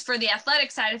kids for the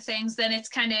athletic side of things, then it's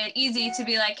kind of easy to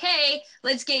be like, hey,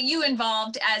 let's get you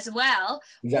involved as well.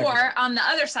 Or on the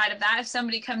other side of that, if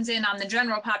somebody comes in on the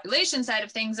general population side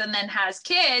of things and then has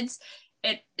kids,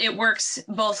 it works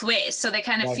both ways. So they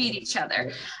kind of feed each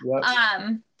other.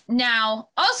 Now,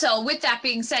 also with that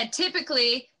being said,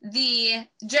 typically the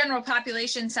general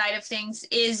population side of things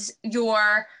is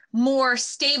your more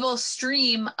stable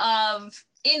stream of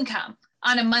income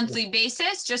on a monthly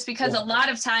basis, just because a lot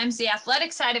of times the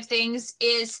athletic side of things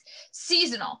is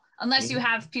seasonal, unless you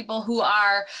have people who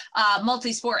are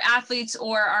multi-sport athletes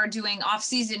or are doing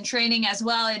off-season training as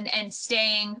well and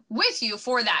staying with you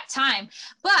for that time.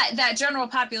 But that general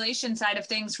population side of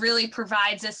things really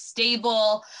provides a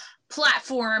stable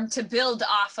platform to build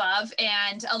off of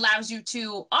and allows you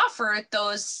to offer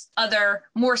those other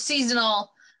more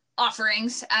seasonal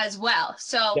offerings as well.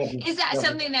 So is that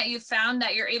something that you found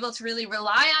that you're able to really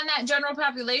rely on that general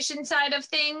population side of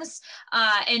things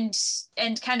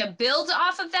and kind of build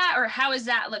off of that, or how is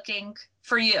that looking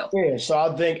for you? Yeah, so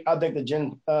I think the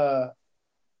gen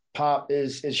pop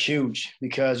is huge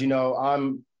because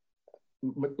I'm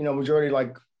majority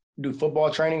like do football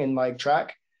training and like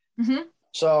track.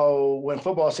 So when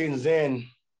football season's in,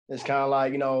 it's kind of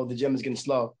like, the gym is getting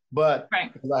slow. But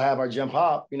because I have our gym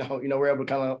pop, we're able to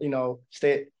kind of,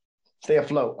 stay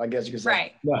afloat, I guess you could say.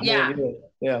 Right. Yeah.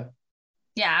 Yeah.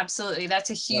 Yeah, absolutely. That's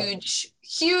a huge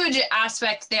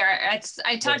aspect there.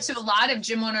 I talk to a lot of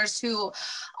gym owners who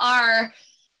are,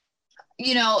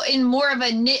 in more of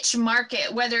a niche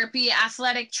market, whether it be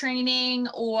athletic training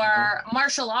or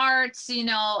martial arts. A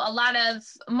lot of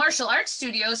martial arts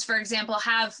studios, for example,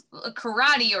 have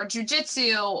karate or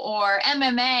jujitsu or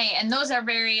MMA, and those are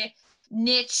very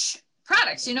niche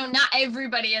products. Not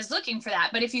everybody is looking for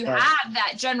that, but if you have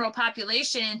that general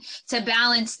population to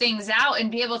balance things out and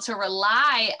be able to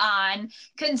rely on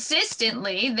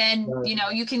consistently, then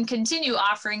you can continue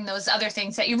offering those other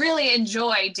things that you really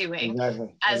enjoy doing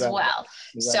as well.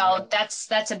 So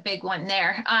that's a big one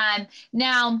there.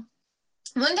 Now,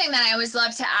 one thing that I always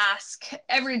love to ask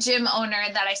every gym owner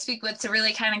that I speak with to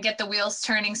really kind of get the wheels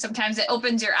turning, sometimes it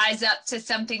opens your eyes up to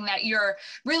something that you're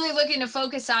really looking to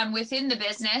focus on within the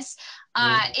business,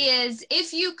 is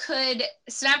if you could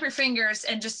snap your fingers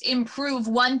and just improve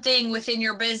one thing within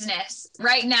your business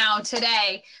right now,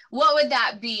 today, what would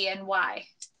that be and why?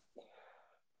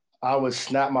 I would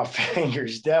snap my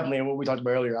fingers, definitely. And what we talked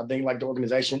about earlier, I think like the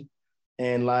organization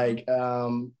and like,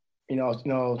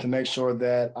 to make sure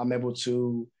that I'm able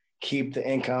to keep the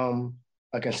income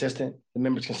consistent, the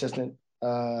members consistent,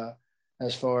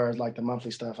 as far as like the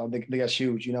monthly stuff. I think that's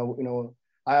huge.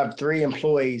 I have 3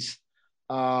 employees,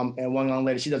 and one young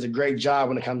lady, she does a great job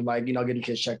when it comes to like, getting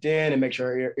kids checked in and make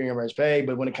sure everybody's paid.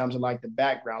 But when it comes to like the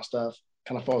background stuff,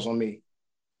 kind of falls on me.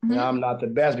 I'm not the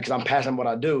best because I'm passionate what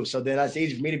I do. So then that's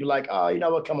easy for me to be like, oh, you know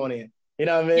what, come on in. You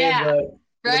know what I mean? Yeah, but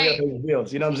we gotta pay the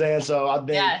bills. You know what I'm saying? So I think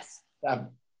yes.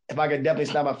 If I could definitely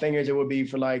snap my fingers, it would be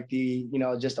for like the,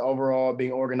 just the overall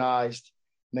being organized,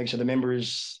 make sure the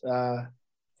members'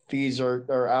 fees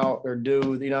are out or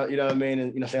due, you know what I mean?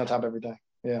 And, stay on top of everything.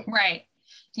 Yeah. Right.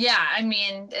 Yeah. I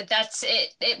mean, that's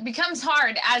it. It becomes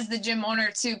hard as the gym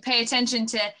owner to pay attention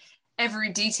to every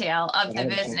detail of the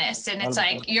business. And it's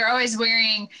like, you're always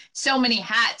wearing so many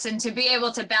hats, and to be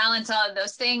able to balance all of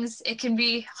those things, it can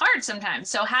be hard sometimes.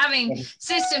 So having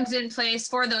systems in place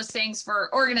for those things, for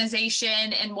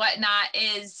organization and whatnot,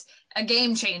 is a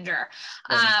game changer.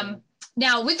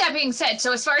 Now, with that being said,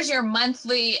 so as far as your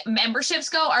monthly memberships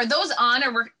go, are those on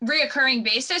a reoccurring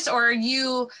basis, or are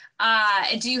you,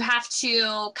 do you have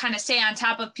to kind of stay on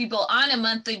top of people on a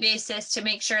monthly basis to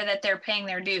make sure that they're paying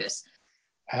their dues?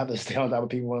 I have to stay on top of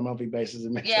people on a monthly basis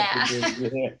and make sure.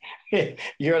 You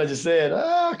heard what I just said.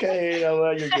 Oh, okay,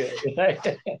 well, you're good. Like,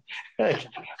 long as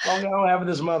I don't have it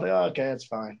this month, okay, that's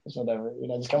fine. It's whatever.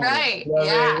 Just come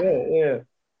on.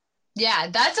 Yeah,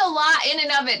 that's a lot in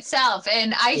and of itself.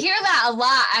 And I hear that a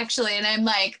lot, actually. And I'm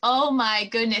like, oh my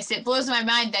goodness, it blows my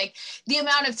mind. Like the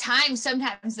amount of time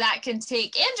sometimes that can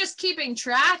take, and just keeping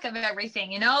track of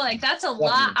everything, like that's a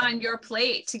lot on your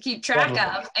plate to keep track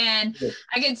of. And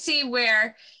I can see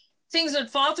where things would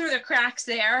fall through the cracks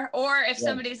there. Or if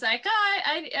somebody's like, oh,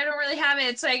 I don't really have it.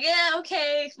 It's like, yeah,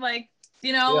 okay. Like,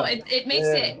 it makes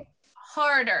it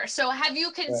harder. So have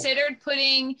you considered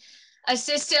putting a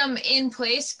system in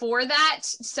place for that,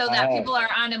 so that people are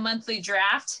on a monthly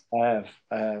draft? I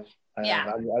have.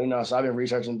 So I've been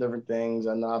researching different things,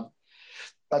 and I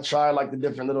tried like the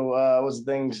different little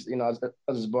things. I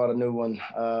just bought a new one,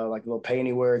 like a little pay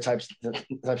anywhere type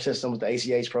system with the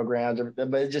ACH programs,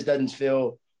 but it just doesn't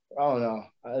feel. I don't know.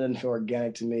 It doesn't feel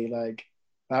organic to me. Like,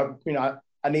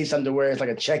 I need something where it's like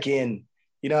a check-in.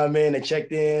 You know what I mean? They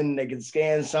checked in, they can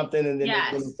scan something, and then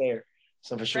it's there.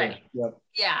 So for sure. Right.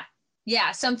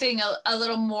 Yeah, something a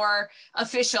little more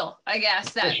official, I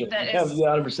guess. That is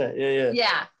 100%.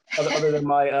 Yeah. Other than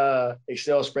my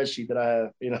Excel spreadsheet that I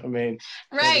have, you know what I mean?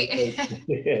 Right.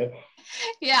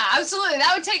 Yeah, absolutely.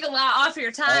 That would take a lot off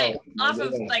your time, of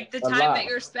like the time that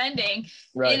you're spending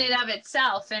in and of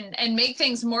itself, and make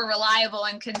things more reliable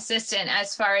and consistent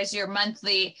as far as your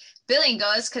monthly billing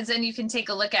goes, because then you can take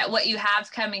a look at what you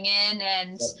have coming in,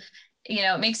 and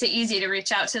it makes it easy to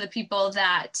reach out to the people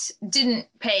that didn't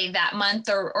pay that month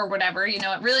or whatever. It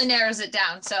really narrows it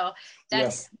down. So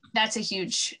that's a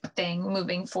huge thing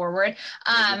moving forward.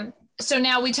 So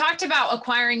now we talked about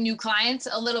acquiring new clients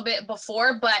a little bit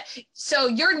before, but so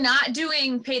you're not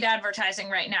doing paid advertising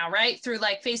right now, right? Through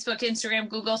like Facebook, Instagram,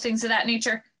 Google, things of that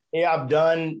nature? Yeah, I've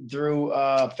done through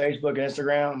Facebook and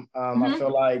Instagram. I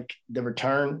feel like the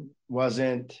return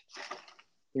wasn't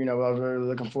what I was really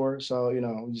looking for. So, we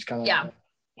just kind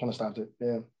of stopped it.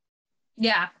 Yeah.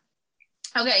 Yeah.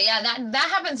 Okay. Yeah. That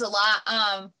happens a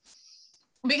lot.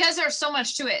 Because there's so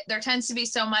much to it. There tends to be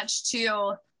so much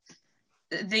to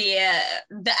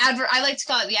I like to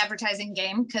call it the advertising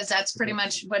game, because that's pretty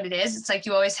much what it is. It's like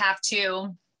you always have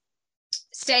to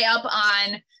stay up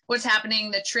on what's happening,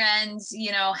 the trends,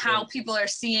 you know, how people are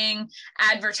seeing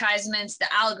advertisements, the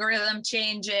algorithm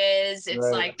changes. It's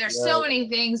like there's so many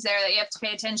things there that you have to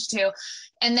pay attention to.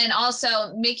 And then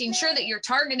also making sure that you're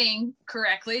targeting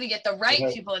correctly to get the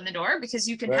right people in the door, because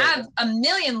you can have a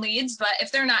million leads, but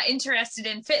if they're not interested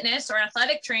in fitness or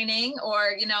athletic training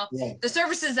or, you know, the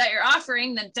services that you're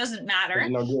offering, then it doesn't matter. It's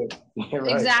no good.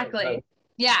 Exactly.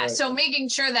 Yeah. So making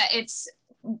sure that it's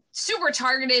super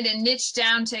targeted and niched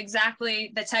down to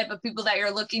exactly the type of people that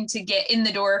you're looking to get in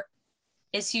the door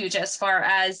is huge as far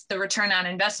as the return on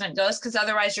investment goes, because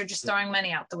otherwise you're just throwing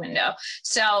money out the window.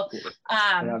 So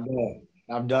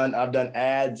I've done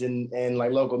ads in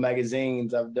like local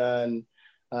magazines. I've done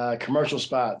commercial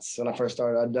spots when I first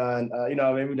started. I've done, you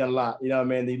know, I mean, we've done a lot, you know what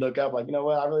I mean? You look up like, you know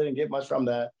what, I really didn't get much from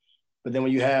that. But then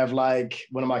when you have like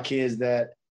one of my kids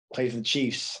that plays for the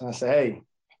Chiefs, I say, hey,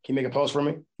 can you make a post for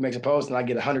me? He makes a post and I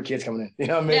get 100 kids coming in. You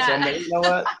know what I mean? So I'm like, you know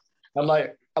what?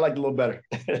 I like a little better.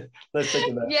 Let's stick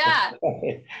to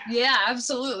that. Yeah,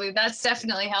 absolutely. That's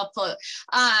definitely helpful.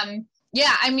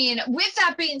 Yeah, I mean, with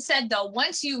that being said, though,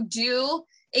 once you do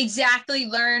exactly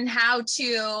learn how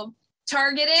to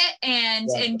target it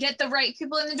and get the right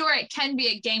people in the door, it can be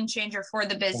a game changer for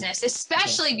the business,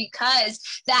 especially because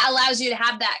that allows you to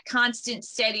have that constant,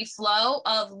 steady flow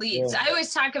of leads. I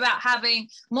always talk about having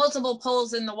multiple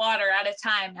poles in the water at a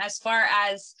time as far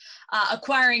as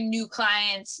acquiring new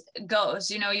clients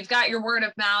goes. You know, you've got your word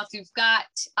of mouth, you've got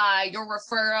your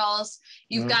referrals,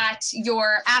 you've got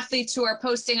your athletes who are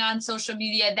posting on social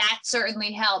media. That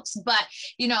certainly helps. But,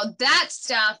 you know, that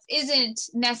stuff isn't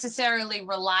necessarily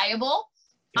reliable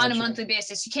on a monthly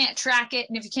basis. You can't track it.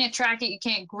 And if you can't track it, you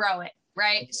can't grow it.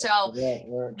 Right. So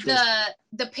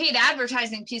the paid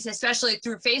advertising piece, especially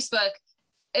through Facebook,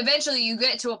 eventually you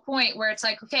get to a point where it's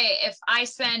like, okay, if I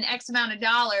spend X amount of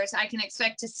dollars, I can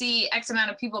expect to see X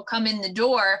amount of people come in the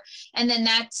door. And then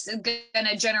that's going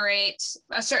to generate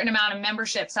a certain amount of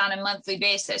memberships on a monthly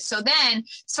basis. So then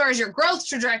as far as your growth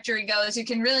trajectory goes, you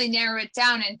can really narrow it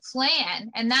down and plan.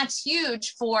 And that's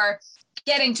huge for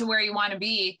getting to where you want to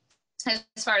be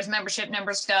as far as membership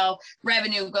numbers go,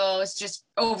 revenue goes, just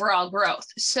overall growth.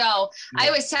 So I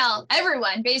always tell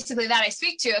everyone basically that I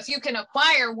speak to, if you can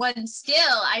acquire one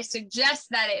skill, I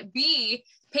suggest that it be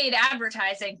paid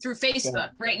advertising through Facebook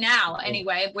right now,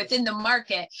 anyway, within the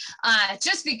market,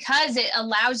 just because it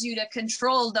allows you to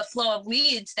control the flow of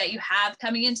leads that you have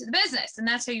coming into the business. And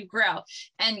that's how you grow.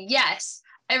 And yes,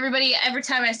 everybody, every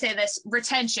time I say this,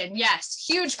 retention, yes,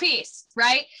 huge piece,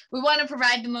 right? We want to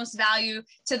provide the most value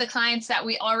to the clients that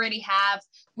we already have.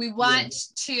 We want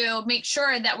to make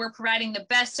sure that we're providing the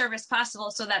best service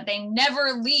possible so that they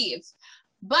never leave.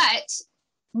 But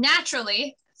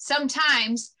naturally,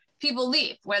 sometimes people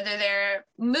leave, whether they're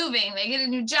moving, they get a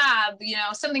new job, you know,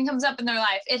 something comes up in their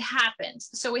life, it happens.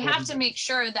 So we have to make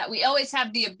sure that we always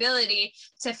have the ability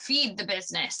to feed the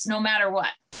business no matter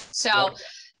what. So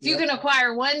if you can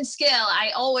acquire one skill,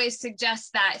 I always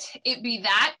suggest that it be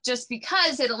that, just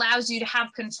because it allows you to have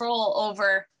control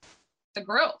over the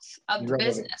growth of the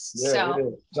business.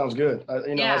 So sounds good.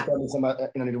 You know, that's definitely something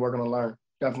I need to work on and learn.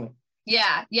 Definitely.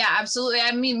 Yeah, absolutely.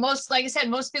 I mean, like I said,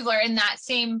 most people are in that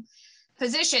same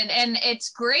position, and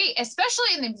it's great,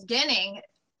 especially in the beginning.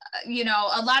 You know,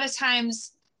 a lot of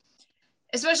times,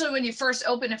 especially when you first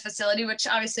open a facility, which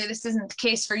obviously this isn't the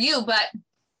case for you, but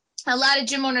a lot of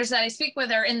gym owners that I speak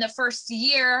with are in the first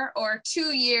year or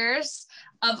 2 years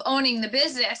of owning the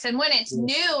business. And when it's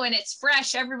new and it's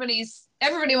fresh, everybody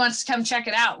wants to come check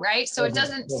it out, right? So it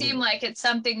doesn't seem like it's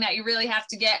something that you really have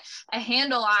to get a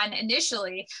handle on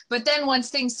initially. But then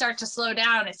once things start to slow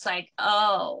down, it's like,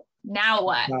 oh, now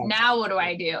what? Now what do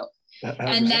I do?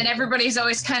 And then everybody's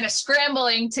always kind of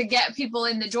scrambling to get people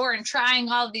in the door and trying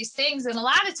all of these things. And a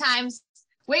lot of times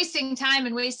wasting time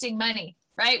and wasting money,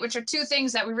 right? Which are two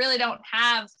things that we really don't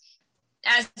have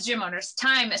as gym owners,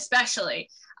 time especially.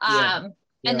 And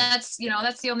that's, you know,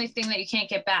 that's the only thing that you can't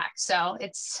get back. So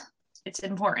it's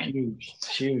important.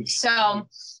 Huge. So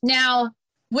now,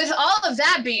 with all of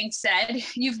that being said,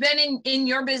 you've been in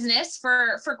your business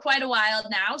for quite a while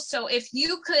now. So if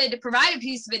you could provide a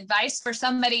piece of advice for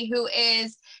somebody who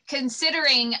is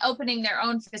considering opening their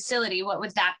own facility, what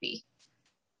would that be?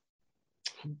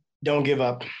 Don't give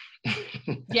up.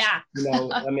 Yeah. You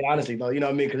know, I mean, honestly, though, you know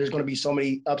what I mean? Because there's going to be so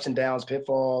many ups and downs,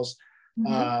 pitfalls, you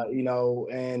know,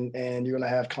 and you're going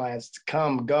to have clients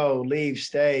come, go, leave,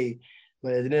 stay.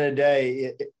 But at the end of the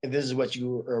day, if this is what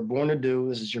you are born to do,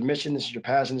 this is your mission, this is your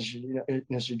passion, this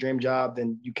is your dream job,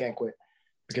 then you can't quit,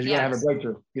 because you're going to have a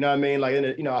breakthrough. You know what I mean? Like,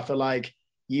 you know, I feel like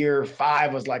year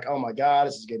 5 was like, oh my God,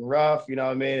 this is getting rough. You know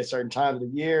what I mean? At certain times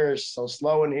of the year, it's so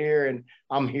slow in here, and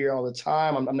I'm here all the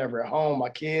time. I'm never at home, my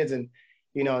kids. And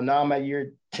now I'm at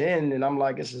year 10 and I'm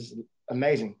like, this is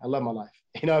amazing. I love my life.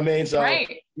 You know what I mean? So,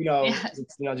 Right. Yes.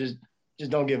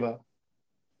 Just don't give up.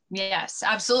 Yes,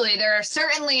 absolutely. There are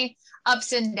certainly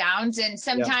ups and downs. And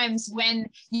sometimes when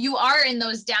you are in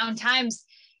those down times,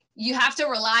 you have to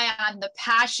rely on the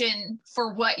passion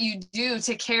for what you do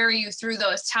to carry you through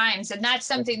those times. And that's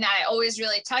something that I always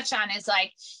really touch on is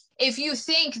like, if you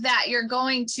think that you're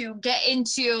going to get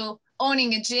into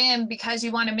owning a gym because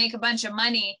you want to make a bunch of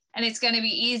money and it's going to be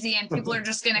easy and people are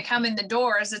just going to come in the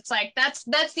doors, it's like, that's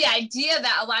the idea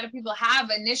that a lot of people have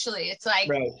initially. It's like,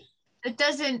 it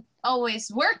doesn't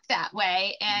always work that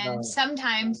way. And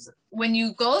sometimes when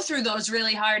you go through those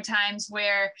really hard times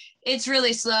where it's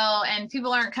really slow and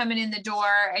people aren't coming in the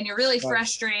door and you're really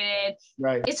frustrated,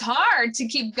 it's hard to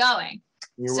keep going.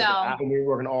 You're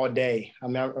working all day. I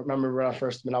mean, I remember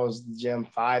when I was at the gym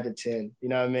 5 to 10, you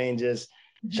know what I mean? Just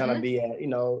trying to be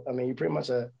you're pretty much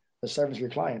a service for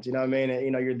your clients, you know what I mean?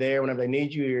 And, you're there whenever they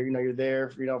need you, you're there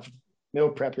for, for meal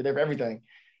prep, you're there for everything.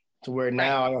 To where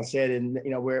now, like I said, and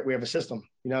we have a system.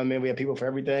 You know what I mean? We have people for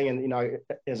everything, and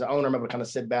as an owner, I'm able to kind of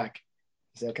sit back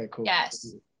and say, "Okay, cool.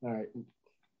 Yes. All right.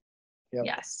 Yep.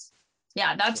 Yes.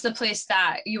 Yeah, that's the place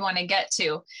that you want to get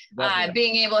to.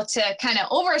 Being able to kind of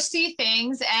oversee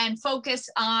things and focus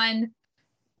on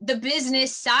the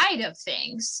business side of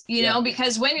things.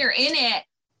 Because when you're in it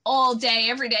all day,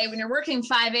 every day, when you're working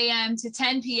 5 a.m. to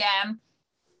 10 p.m.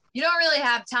 you don't really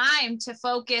have time to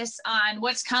focus on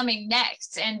what's coming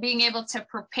next and being able to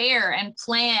prepare and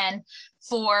plan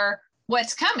for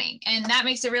what's coming. And that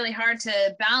makes it really hard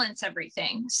to balance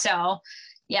everything. So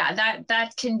yeah,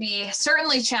 that can be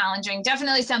certainly challenging.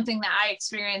 Definitely something that I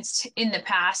experienced in the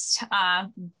past,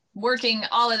 working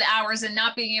all of the hours and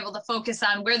not being able to focus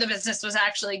on where the business was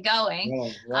actually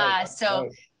going.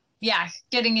 Yeah,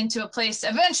 getting into a place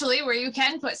eventually where you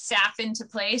can put staff into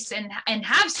place and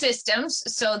have systems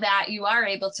so that you are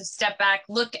able to step back,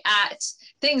 look at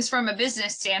things from a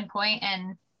business standpoint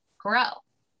and grow.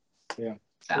 Yeah.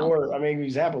 So. Or,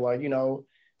 example, like,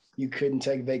 you couldn't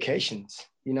take vacations,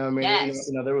 you know what I mean?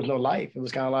 Yes. There was no life. It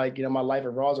was kind of like, my life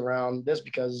revolves around this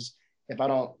because if I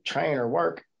don't train or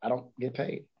work, I don't get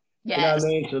paid. Yes. You know what I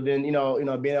mean? So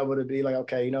then, being able to be like,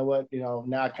 okay, you know what,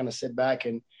 now I kind of sit back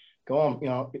and go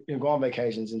on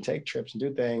vacations and take trips and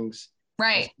do things.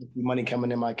 Right. Money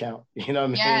coming in my account. You know what I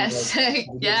mean? Yes. Like,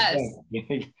 yes.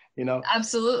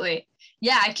 Absolutely.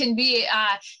 Yeah. It can be,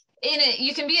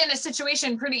 you can be in a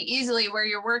situation pretty easily where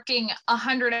you're working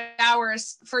 100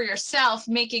 hours for yourself,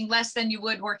 making less than you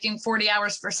would working 40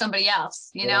 hours for somebody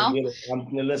else,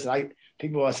 Listen,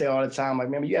 people will say all the time, like,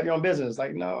 man, you have your own business.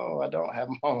 Like, no, I don't have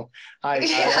my own. I own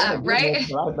a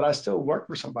business, but I still work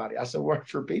for somebody. I still work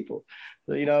for people.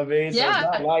 So, you know what I mean? So it's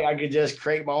not like I could just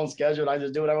create my own schedule. I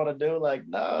just do what I want to do. Like,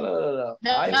 no.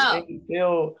 I'm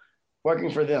still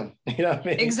working for them. You know what I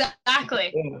mean?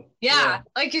 Exactly. Yeah.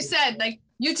 Like you said, like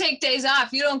you take days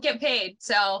off, you don't get paid.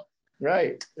 So.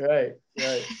 Right.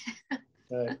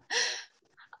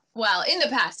 Well, in the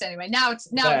past anyway. Now it's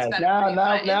better.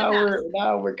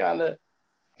 Now we're kind of,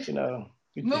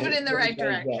 moving in the right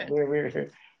direction. We're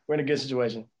in a good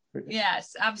situation.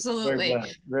 Yes, absolutely.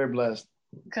 Very blessed.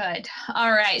 Good. All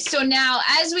right. So now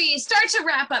as we start to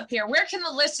wrap up here, where can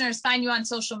the listeners find you on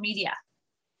social media?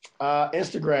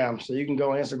 Instagram. So you can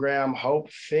go on Instagram,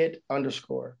 HopeFit_.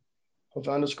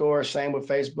 HopeFit_. Same with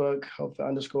Facebook,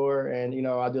 HopeFit_. And,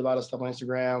 I do a lot of stuff on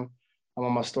Instagram. I'm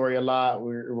on my story a lot.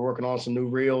 We're working on some new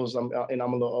reels. I'm a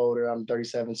little older. I'm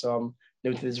 37, so I'm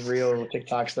new to this reel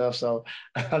TikTok stuff. So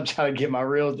I'm trying to get my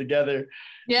reels together.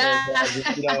 Yeah.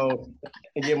 And,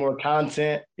 and get more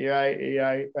content.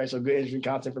 Right. So good, interesting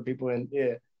content for people. And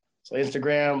so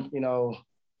Instagram,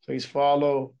 please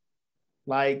follow,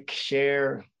 like,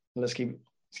 share. And let's keep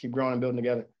growing and building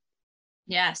together.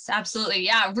 Yes, absolutely.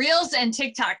 Yeah. Reels and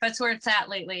TikTok. That's where it's at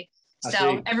lately.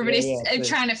 So everybody's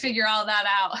trying to figure all that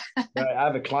out. Right. I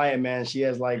have a client, man. She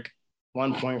has like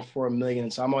 1.4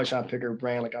 million. So I'm always trying to pick her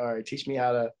brain. Like, all right, teach me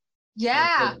how to.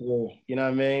 Yeah. You know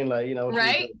what I mean? Like,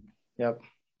 Right. Yep.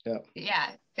 Yeah.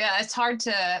 It's hard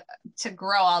to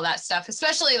grow all that stuff,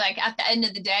 especially like at the end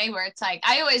of the day where it's like,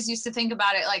 I always used to think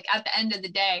about it like at the end of the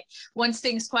day, once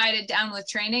things quieted down with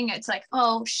training, it's like,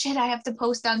 oh shit, I have to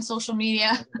post on social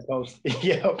media.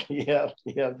 Yep,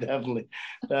 definitely.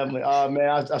 Oh man,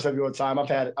 I said you all the time, I've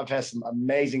had some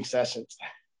amazing sessions.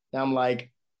 Now I'm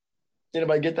like, did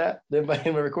anybody get that? Did anybody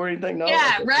record anything? No.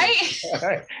 Yeah, right. All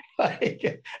right.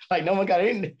 Like no one got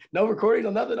any, no recordings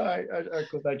or nothing. All right,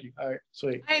 cool. Thank you. All right,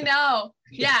 sweet. I know.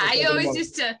 Yeah, I always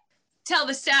used to tell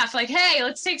the staff like, hey,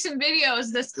 let's take some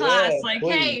videos this class.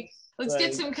 Hey, let's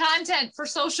get some content for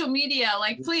social media.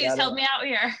 Like, please help me out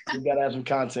here. You gotta have some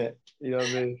content. You know what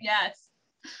I mean? Yes.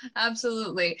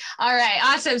 Absolutely. All right.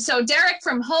 Awesome. So Derick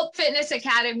from Hope Fitness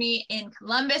Academy in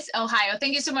Columbus, Ohio.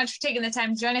 Thank you so much for taking the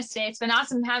time to join us today. It's been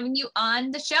awesome having you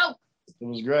on the show. It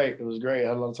was great. It was great. I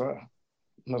had a lot of time.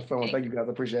 Much fun. Thank you guys.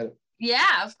 I appreciate it.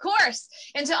 Yeah, of course.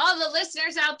 And to all the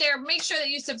listeners out there, make sure that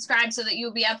you subscribe so that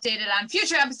you'll be updated on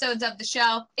future episodes of the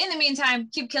show. In the meantime,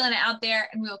 keep killing it out there,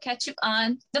 and we will catch you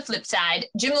on the flip side.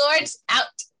 Gym Lords out.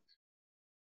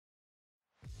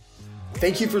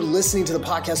 Thank you for listening to the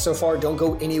podcast so far. Don't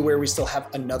go anywhere. We still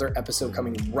have another episode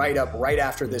coming right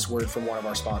after this word from one of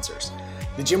our sponsors.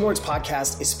 The Gym Lords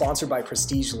podcast is sponsored by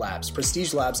Prestige Labs.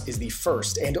 Prestige Labs is the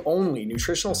first and only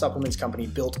nutritional supplements company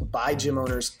built by gym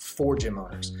owners for gym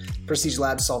owners. Prestige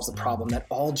Labs solves the problem that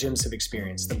all gyms have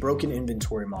experienced: the broken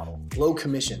inventory model, low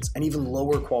commissions, and even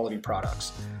lower quality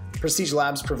products. Prestige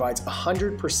Labs provides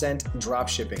 100% drop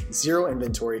shipping, zero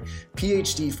inventory,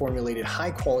 PhD formulated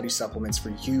high quality supplements for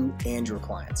you and your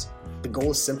clients. The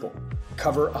goal is simple: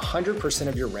 cover 100%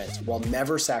 of your rent while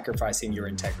never sacrificing your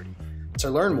integrity. To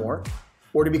learn more,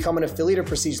 or to become an affiliate of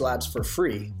Prestige Labs for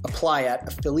free, apply at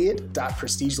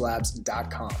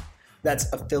affiliate.prestigelabs.com.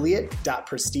 That's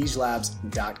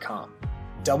affiliate.prestigelabs.com.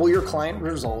 Double your client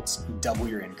results, double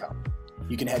your income.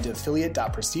 You can head to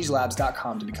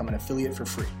affiliate.prestigelabs.com to become an affiliate for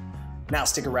free. Now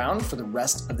stick around for the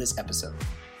rest of this episode.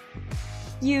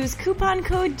 Use coupon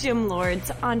code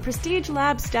GYMLORDS on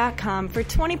prestigelabs.com for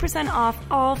 20% off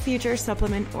all future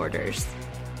supplement orders.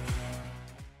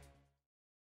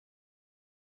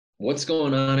 What's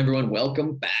going on, everyone?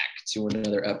 Welcome back to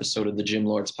another episode of the Gym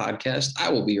Lords podcast. I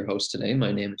will be your host today.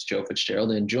 My name is Joe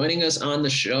Fitzgerald, and joining us on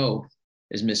the show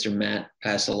is Mr. Matt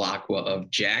Passalacqua of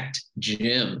Jacked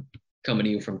Gym, coming to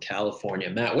you from California.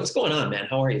 Matt, what's going on, man?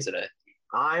 How are you today?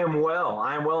 I am well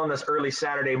on this early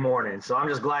Saturday morning. So I'm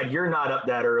just glad you're not up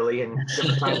that early and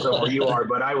different time zone where you are.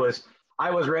 But I was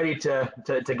ready to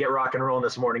get rock and rolling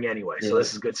this morning anyway. So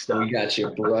this is good stuff. We got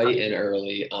you bright and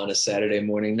early on a Saturday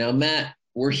morning. Now, Matt,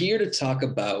 we're here to talk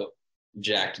about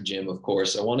Jacked Gym, of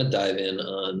course. I want to dive in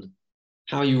on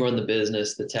how you run the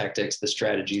business, the tactics, the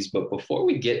strategies. But before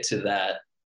we get to that,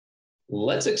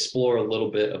 let's explore a little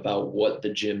bit about what the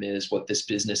gym is, what this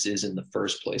business is in the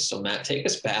first place. So Matt, take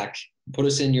us back, put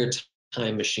us in your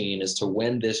time machine as to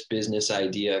when this business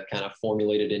idea kind of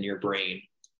formulated in your brain.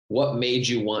 What made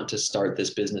you want to start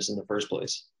this business in the first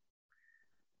place?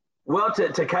 Well,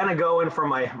 to kind of go in from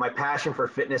my passion for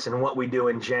fitness and what we do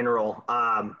in general,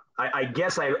 I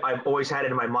guess I've always had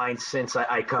it in my mind since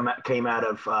I came out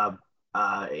of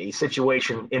a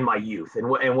situation in my youth. And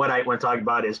what I want to talk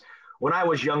about is when I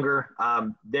was younger,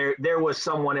 there was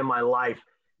someone in my life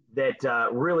that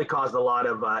really caused a lot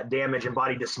of damage and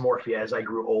body dysmorphia as I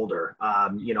grew older.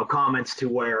 Comments to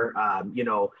where,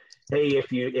 hey,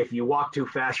 if you walk too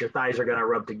fast, your thighs are going to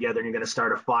rub together and you're going to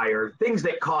start a fire. Things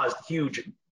that caused huge,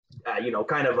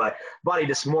 kind of body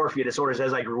dysmorphia disorders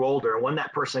as I grew older. And when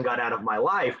that person got out of my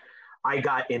life, I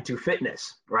got into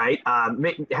fitness, right?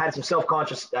 Had some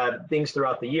self-conscious things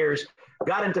throughout the years,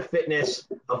 got into fitness,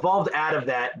 evolved out of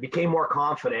that, became more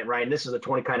confident, right? And this is a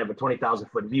 20,000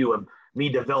 foot view of me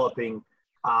developing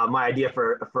my idea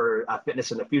for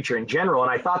fitness in the future in general.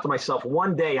 And I thought to myself,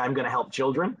 one day I'm going to help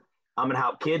children, I'm going to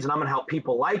help kids, and I'm going to help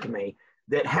people like me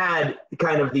that had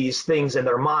kind of these things in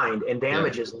their mind and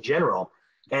damages in general.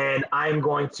 And I'm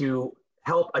going to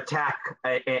help attack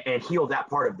and heal that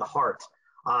part of the heart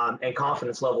and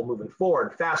confidence level moving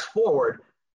forward. Fast forward,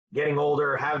 getting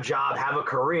older, have a job, have a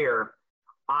career.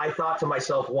 I thought to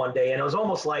myself one day, and it was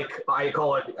almost like I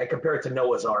compare it to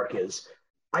Noah's Ark, is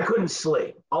I couldn't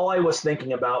sleep. All I was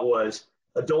thinking about was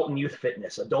adult and youth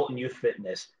fitness.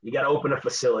 You got to open a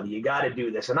facility. You got to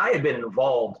do this. And I had been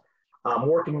involved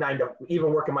working my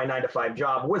 9-to-5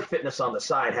 job with fitness on the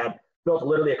side, had built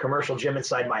literally a commercial gym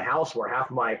inside my house where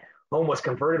half of my home was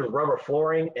converted with rubber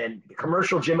flooring and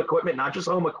commercial gym equipment, not just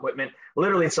home equipment,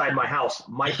 literally inside my house.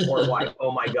 My poor wife,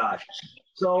 oh my gosh.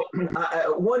 So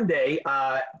one day,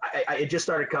 it just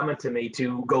started coming to me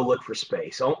to go look for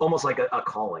space, almost like a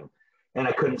calling. And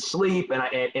I couldn't sleep,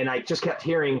 and I just kept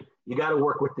hearing, you got to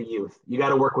work with the youth. You got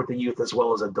to work with the youth as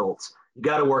well as adults. You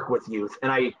got to work with youth.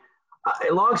 And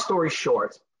long story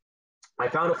short, I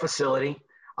found a facility,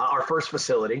 our first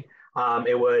facility.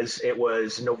 It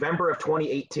was November of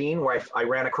 2018 where I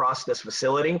ran across this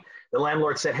facility. The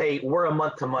landlord said, hey, we're a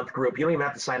month-to-month group. You don't even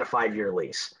have to sign a 5-year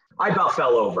lease. I about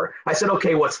fell over. I said,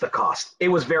 okay, what's the cost? It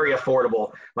was very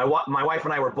affordable. My wife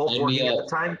and I were both working at the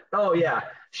time. Oh yeah.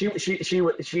 She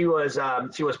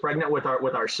was pregnant with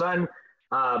our son.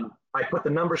 I put the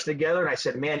numbers together and I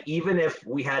said, man, even if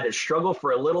we had to struggle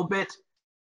for a little bit,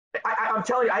 I'm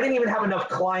telling you, I didn't even have enough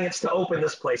clients to open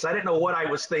this place. I didn't know what I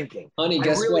was thinking. Honey, I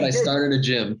guess really what? I did. started a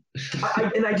gym.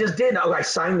 I just did. I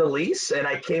signed the lease and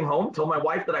I came home, told my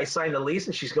wife that I signed the lease,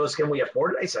 and she goes, "Can we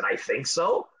afford it?" I said, "I think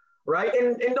so." Right.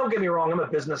 And don't get me wrong, I'm a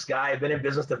business guy. I've been in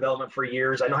business development for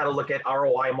years. I know how to look at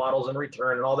ROI models and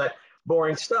return and all that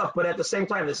boring stuff. But at the same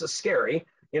time, this is scary.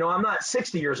 I'm not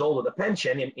 60 years old with a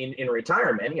pension in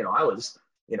retirement. I was,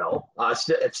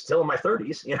 it's still in my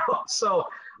 30s, So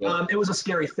it was a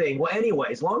scary thing. Well,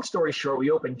 anyways, long story short, we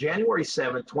opened January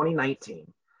 7th,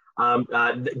 2019.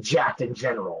 Jacked in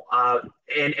general.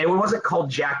 And it wasn't called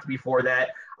Jacked before that.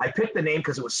 I picked the name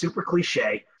because it was super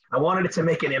cliche. I wanted it to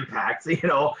make an impact. The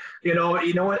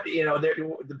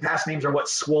past names are what?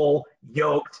 Swole,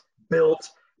 yoked, built,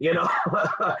 No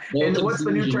and what's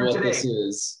the new confusion term what today? this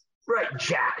is. Right,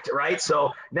 jacked, right?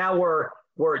 So now we're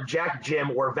Jack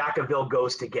Gym, where Vacaville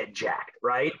goes to get jacked,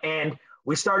 right? And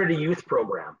we started a youth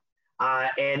program.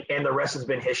 And the rest has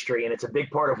been history, and it's a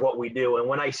big part of what we do. And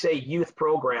when I say youth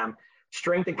program,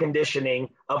 strength and conditioning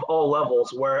of all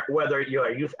levels, whether you're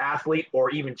a youth athlete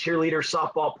or even cheerleader,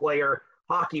 softball player,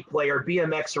 hockey player,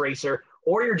 BMX racer,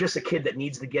 or you're just a kid that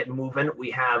needs to get moving,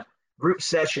 we have group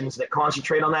sessions that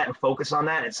concentrate on that and focus on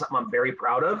that. And it's something I'm very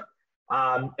proud of.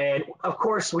 And of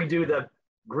course, we do the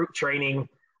group training,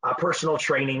 personal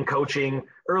training, coaching,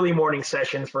 early morning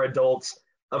sessions for adults,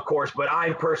 of course, but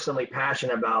I'm personally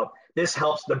passionate about this.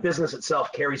 Helps the business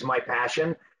itself carries my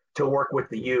passion to work with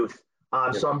the youth.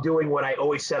 So I'm doing what I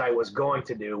always said I was going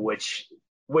to do, which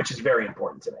is very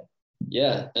important to me.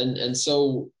 Yeah. And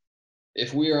so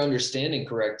if we are understanding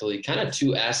correctly, kind of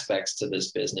two aspects to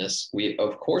this business.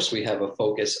 Of course, we have a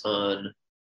focus on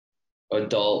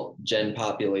adult gen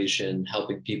population,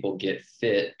 helping people get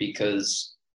fit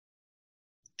because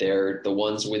they're the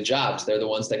ones with jobs. They're the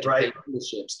ones that can pay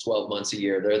memberships 12 months a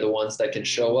year. They're the ones that can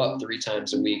show up 3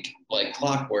 times a week like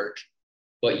clockwork.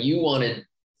 But you wanted,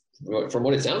 from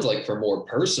what it sounds like, for more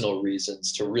personal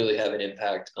reasons, to really have an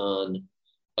impact on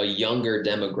a younger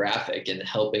demographic and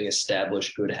helping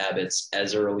establish good habits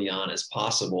as early on as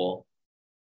possible.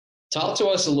 Talk to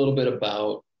us a little bit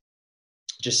about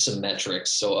just some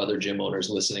metrics so other gym owners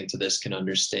listening to this can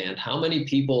understand. How many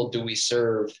people do we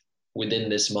serve within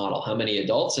this model? How many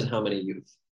adults and how many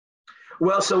youth?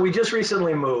 Well, so we just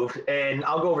recently moved, and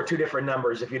I'll go over 2 different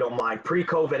numbers if you don't mind,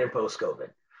 pre-COVID and post-COVID.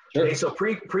 Sure. Okay, so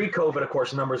pre-COVID, of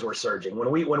course, numbers were surging. When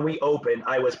we opened,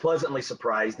 I was pleasantly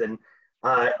surprised, and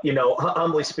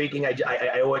humbly speaking,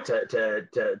 I owe it to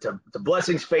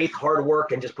blessings, faith, hard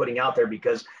work, and just putting out there,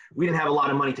 because we didn't have a lot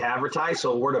of money to advertise,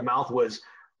 so word of mouth was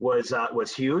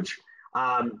huge.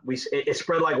 It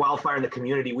spread like wildfire in the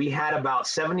community. We had about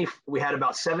 70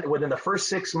 within the first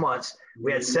 6 months.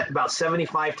 We had about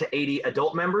 75 to 80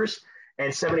 adult members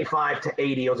and 75 to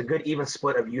 80. It was a good even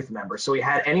split of youth members. So we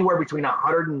had anywhere between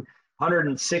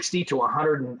 160 to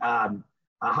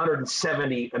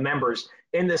 170 members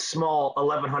in this small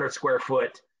 1,100 square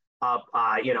foot,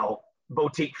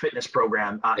 boutique fitness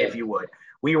program, if you would.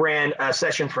 We ran a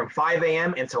session from 5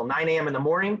 a.m. until 9 a.m. in the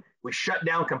morning. We shut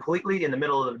down completely in the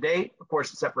middle of the day, of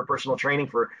course, except for personal training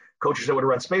for coaches that would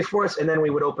run space for us. And then we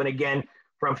would open again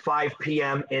from 5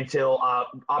 p.m. until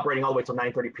operating all the way till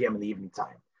 9:30 p.m. in the evening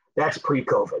time. That's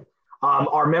pre-COVID.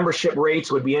 Our membership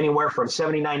rates would be anywhere from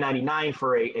 $79.99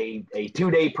 for a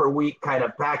 2-day per week kind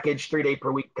of package, 3-day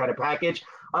per week kind of package,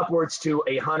 upwards to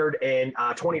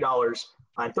 $120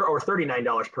 or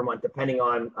 $39 per month, depending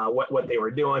on what they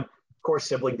were doing. Of course,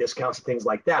 sibling discounts and things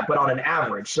like that, but on an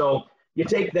average. So you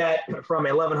take that from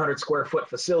a 1,100 square foot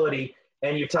facility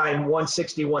and you time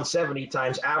 160, 170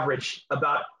 times average,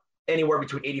 about anywhere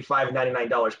between $85 and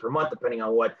 $99 per month, depending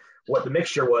on what the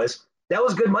mixture was. That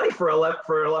was good money for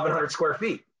 1,100 square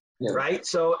feet, right?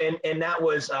 So, and that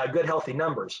was good, healthy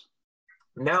numbers.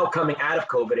 Now coming out of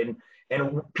COVID,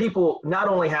 and people not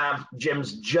only have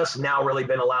gyms just now really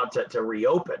been allowed to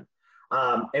reopen,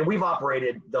 and we've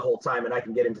operated the whole time, and I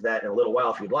can get into that in a little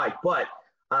while if you'd like, but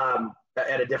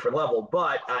at a different level,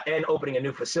 and opening a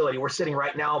new facility. We're sitting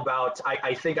right now about,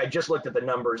 I think I just looked at the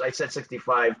numbers. I said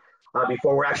 65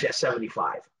 before. We're actually at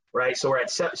 75, right? So we're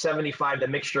at 75. The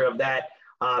mixture of that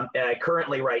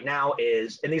currently right now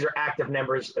is, and these are active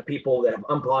members, people that have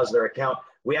unpaused their account.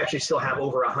 We actually still have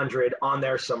over 100 on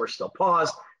there. Some are still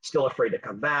paused, still afraid to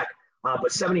come back.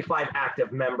 But 75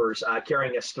 active members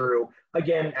carrying us through,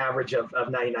 again, average of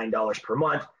 $99 per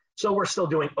month. So we're still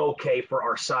doing okay for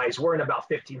our size. We're in about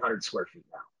 1,500 square feet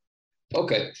now.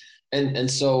 Okay.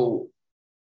 And so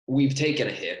we've taken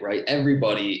a hit, right?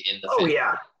 Everybody in the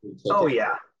Oh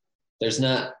yeah. There's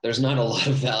not a lot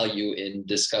of value in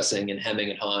discussing and hemming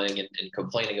and hawing and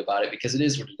complaining about it, because it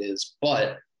is what it is.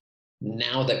 But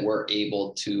Now that we're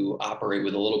able to operate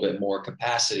with a little bit more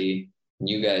capacity, and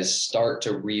you guys start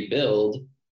to rebuild,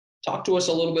 talk to us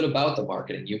a little bit about the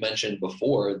marketing. You mentioned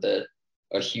before that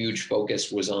a huge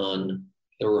focus was on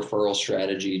the referral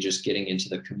strategy, just getting into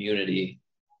the community.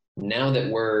 Now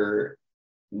that we're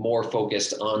more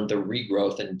focused on the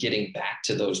regrowth and getting back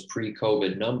to those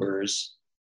pre-COVID numbers,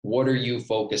 what are you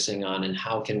focusing on and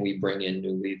how can we bring in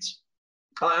new leads?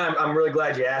 I'm really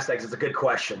glad you asked that because it's a good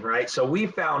question, right? So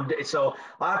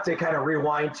I'll have to kind of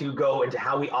rewind to go into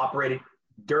how we operated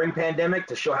during pandemic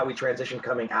to show how we transitioned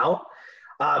coming out,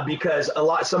 because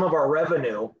some of our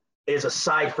revenue is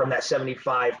aside from that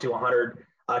 75 to 100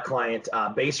 client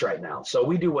base right now. So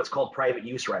we do what's called private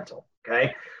use rental.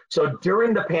 Okay. So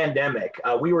during the pandemic,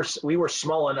 we were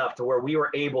small enough to where we were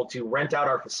able to rent out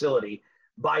our facility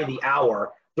by the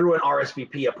hour through an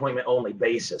RSVP appointment only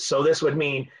basis. So this would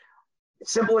mean,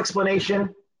 simple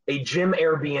explanation, a gym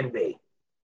Airbnb.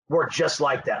 We're just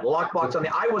like that. Lockbox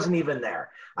I wasn't even there.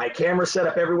 I had cameras set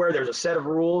up everywhere. There's a set of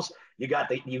rules. You got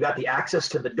the access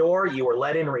to the door. You were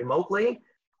let in remotely.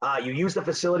 You use the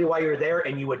facility while you're there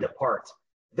and you would depart.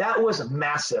 That was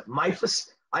massive.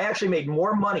 I actually made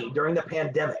more money during the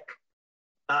pandemic,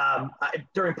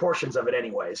 during portions of it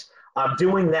anyways,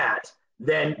 doing that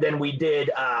than we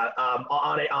did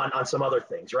on some other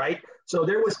things, right? So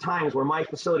there was times where my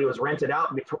facility was rented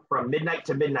out from midnight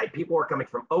to midnight. People were coming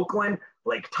from Oakland,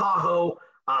 Lake Tahoe,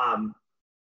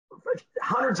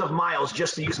 hundreds of miles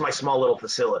just to use my small little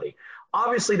facility.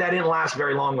 Obviously, that didn't last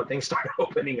very long when things started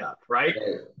opening up, right?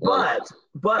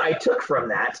 But I took from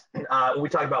that, we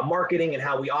talked about marketing and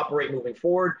how we operate moving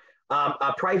forward,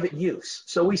 private use.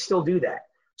 So we still do that.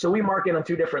 So we market on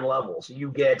two different levels. You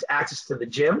get access to the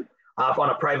gym on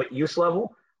a private use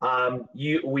level.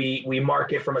 We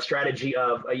market from a strategy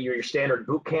of your standard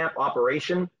boot camp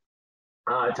operation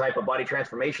type of body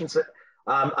transformation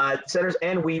centers,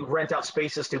 and we rent out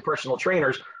spaces to personal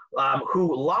trainers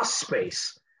who lost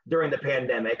space during the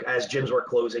pandemic as gyms were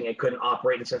closing and couldn't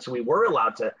operate. And since we were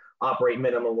allowed to operate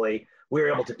minimally, we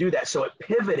were able to do that. So it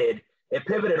pivoted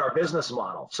our business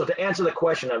model. So to answer the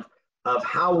question of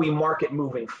how we market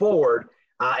moving forward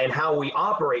and how we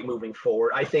operate moving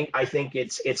forward, I think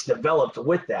it's developed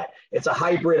with that. It's a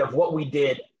hybrid of what we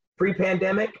did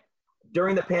pre-pandemic,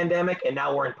 during the pandemic, and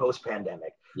now we're in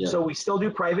post-pandemic. Yeah. So we still do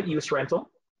private use rental.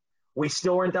 We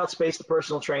still rent out space to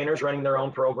personal trainers running their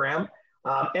own program.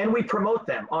 And we promote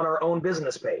them on our own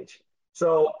business page.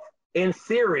 So in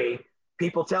theory,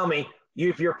 people tell me,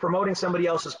 if you're promoting somebody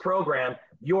else's program,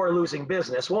 you're losing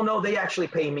business. Well, no, they actually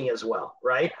pay me as well,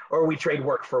 right? Or we trade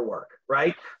work for work,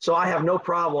 right? So I have no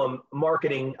problem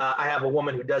marketing. I have a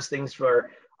woman who does things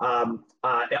for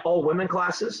all women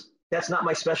classes. That's not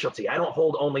my specialty. I don't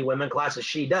hold only women classes.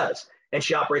 She does. And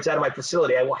she operates out of my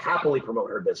facility. I will happily promote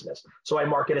her business. So I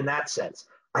market in that sense.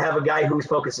 I have a guy whose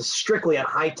focus is strictly on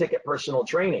high ticket personal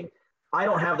training. I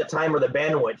don't have the time or the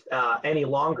bandwidth any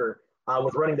longer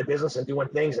with running the business and doing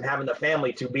things and having the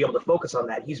family to be able to focus on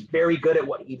that. He's very good at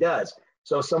what he does.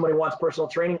 So if somebody wants personal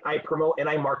training, I promote and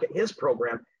I market his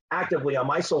program actively on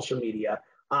my social media,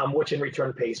 which in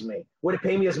return pays me. Would it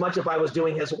pay me as much if I was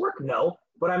doing his work? No,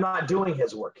 but I'm not doing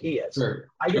his work. He is. Sure.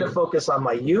 I get to focus on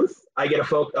my youth. I get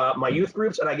to my youth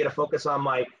groups, and I get to focus on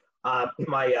my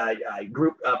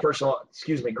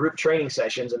group training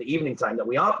sessions in the evening time that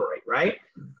we operate, right?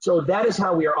 So that is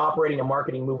how we are operating and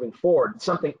marketing moving forward.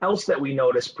 Something else that we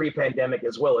noticed pre-pandemic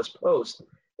as well as post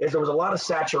is there was a lot of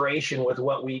saturation with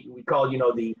what we call,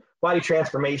 the body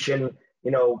transformation,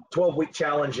 12-week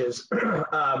challenges.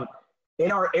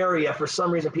 In our area, for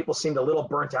some reason, people seemed a little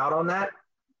burnt out on that.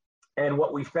 And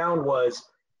what we found was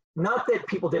not that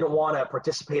people didn't want to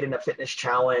participate in a fitness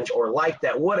challenge or like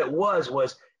that. What it was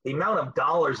the amount of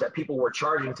dollars that people were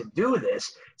charging to do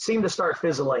this seemed to start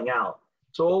fizzling out.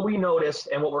 So what we noticed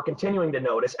and what we're continuing to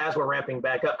notice as we're ramping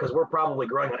back up, because we're probably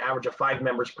growing an average of 5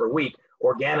 members per week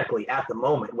organically at the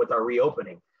moment with our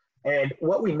reopening. And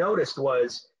what we noticed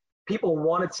was people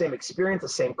wanted the same experience, the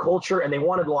same culture, and they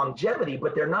wanted longevity,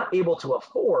 but they're not able to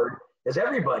afford, as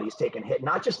everybody's taken hit,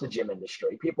 not just the gym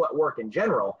industry, people at work in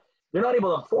general, they're not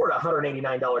able to afford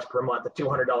 $189 per month, a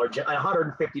 $200 gym, a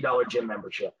 $150 gym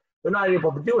membership. They're not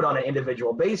able to do it on an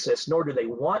individual basis, nor do they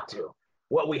want to.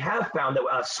 What we have found that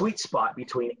a sweet spot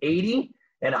between $80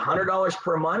 and $100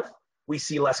 per month, we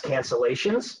see less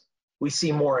cancellations, we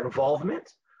see more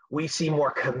involvement, we see more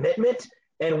commitment,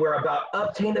 and we're about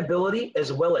obtainability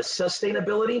as well as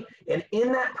sustainability. And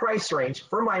in that price range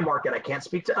for my market, I can't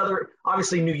speak to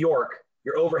obviously New York,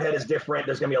 your overhead is different.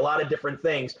 There's gonna be a lot of different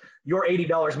things. Your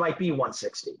 $80 might be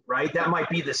 $160, right? That might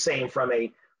be the same from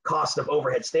a cost of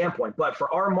overhead standpoint. But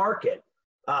for our market,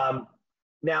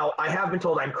 Now, I have been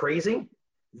told I'm crazy,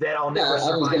 that I'll never I was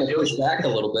survive going to doing push back a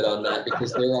little bit on that,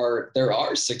 because there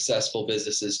are successful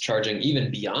businesses charging even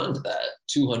beyond that,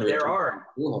 $200, There are.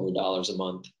 $400 a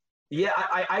month. Yeah,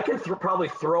 I can probably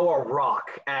throw a rock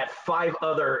at 5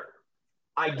 other,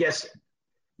 I guess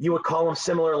you would call them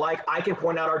similar. Like, I can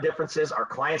point out our differences. Our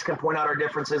clients can point out our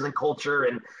differences in culture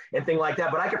and thing like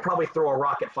that. But I could probably throw a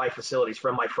rock at 5 facilities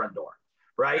from my front door,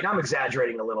 right? And I'm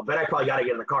exaggerating a little bit. I probably got to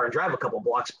get in the car and drive a couple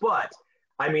blocks. But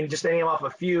I mean, just to name off a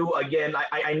few, again,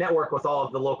 I network with all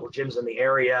of the local gyms in the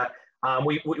area.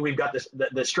 We've got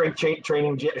the strength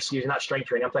training, excuse me, not strength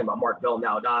training. I'm talking about Mark Bell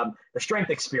now. The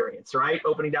strength experience, right?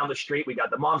 Opening down the street. We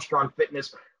got the Mom Strong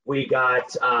Fitness. We've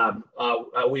got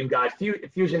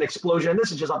Fusion Explosion.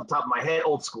 This is just off the top of my head.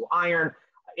 Old School Iron,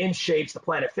 In Shapes, the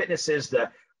Planet Fitnesses.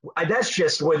 That's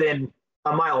just within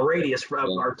a mile radius from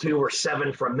or 2 or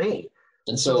 7 from me.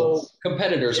 And so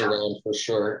competitors around for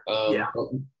sure.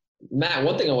 Matt,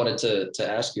 one thing I wanted to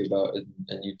ask you about,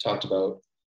 and you talked about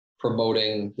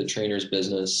promoting the trainer's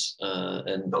business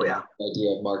and the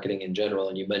idea of marketing in general,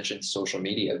 and you mentioned social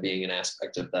media being an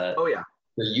aspect of that. Oh yeah.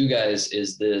 For you guys,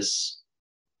 is this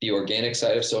the organic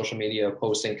side of social media,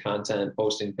 posting content,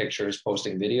 posting pictures,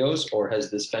 posting videos, or has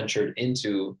this ventured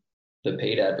into the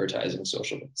paid advertising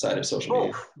side of social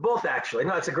media? Both actually.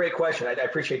 No, it's a great question. I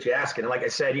appreciate you asking. And like I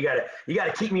said, you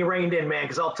gotta keep me reined in, man,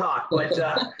 because I'll talk. But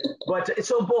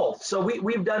so both. So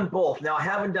we've done both. Now I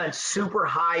haven't done super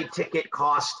high ticket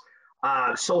cost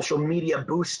social media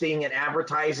boosting and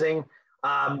advertising.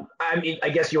 I mean, I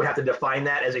guess you would have to define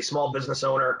that as a small business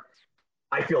owner.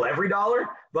 I feel every dollar,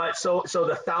 but so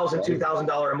the $1,000,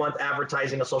 $2,000 a month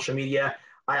advertising of social media,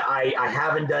 I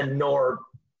haven't done, nor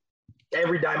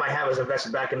every dime I have is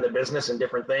invested back into the business and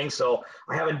different things. So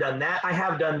I haven't done that. I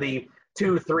have done the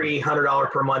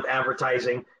 $200-$300 per month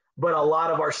advertising, but a lot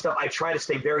of our stuff, I try to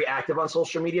stay very active on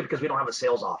social media because we don't have a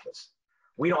sales office.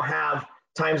 We don't have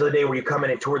times of the day where you come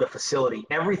in and tour the facility.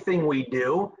 Everything we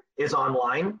do is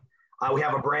online. We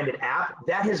have a branded app.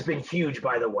 That has been huge,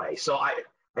 by the way. So I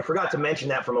forgot to mention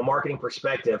that from a marketing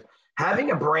perspective.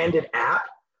 Having a branded app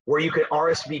where you can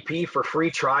RSVP for free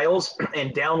trials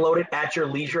and download it at your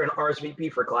leisure and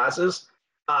RSVP for classes.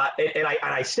 And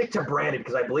I stick to branded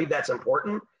because I believe that's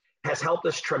important, has helped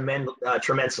us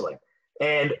tremendously.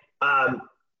 And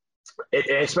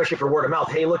especially for word of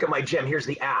mouth, hey, look at my gym. Here's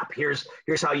the app. Here's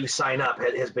how you sign up.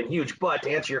 It has been huge. But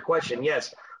to answer your question,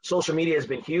 yes, social media has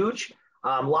been huge.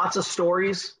 Lots of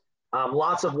stories,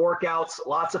 lots of workouts,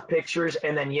 lots of pictures,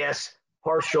 and then yes,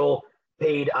 partial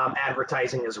paid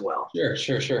advertising as well.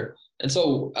 Sure. And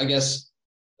so I guess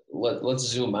let's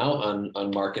zoom out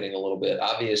on marketing a little bit.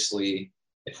 Obviously,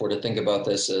 if we're to think about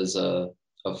this as a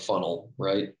funnel,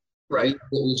 right? Right.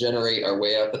 We generate our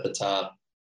way up at the top.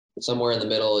 Somewhere in the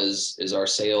middle is our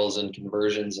sales and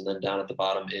conversions, and then down at the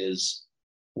bottom is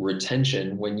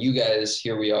retention. When you guys,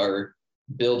 here we are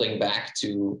building back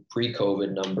to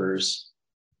pre-COVID numbers,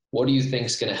 what do you think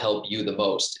is going to help you the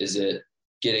most? Is it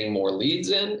getting more leads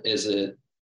in? Is it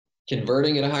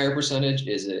converting at a higher percentage?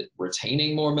 Is it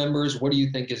retaining more members? What do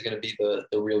you think is going to be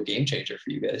the real game changer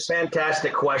for you guys?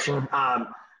 Fantastic question.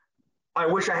 I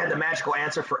wish I had the magical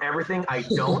answer for everything. I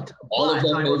don't. But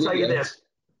I will tell you this.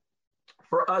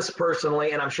 For us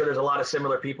personally, and I'm sure there's a lot of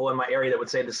similar people in my area that would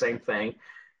say the same thing,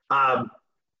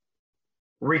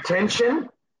 retention,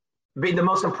 being the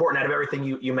most important out of everything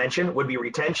you mentioned, would be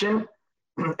retention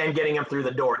and getting them through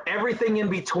the door. Everything in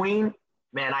between,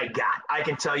 man, I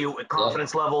can tell you with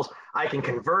confidence levels, I can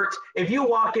convert. If you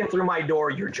walk in through my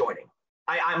door, you're joining.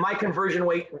 My conversion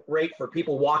rate for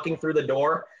people walking through the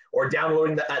door or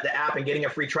downloading the app and getting a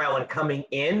free trial and coming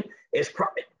in is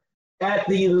probably at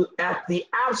the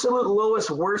absolute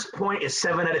lowest worst point is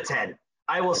 7 out of 10.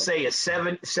 I will say is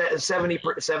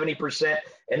 70%,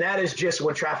 and that is just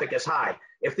when traffic is high.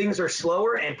 If things are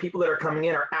slower and people that are coming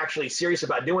in are actually serious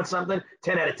about doing something,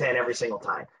 10 out of 10 every single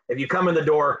time. If you come in the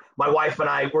door, my wife and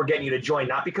I, we're getting you to join,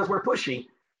 not because we're pushy,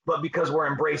 but because we're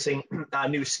embracing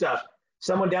new stuff.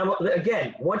 Someone download,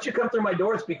 again, once you come through my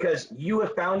door, it's because you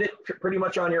have found it pretty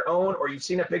much on your own, or you've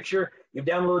seen a picture, you've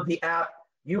downloaded the app,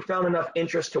 you found enough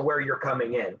interest to where you're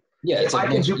coming in. Yeah, it's a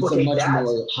much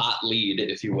more hot lead,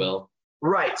 if you will.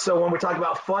 Right. So when we talk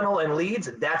about funnel and leads,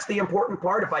 that's the important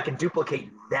part. If I can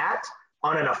duplicate that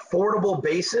on an affordable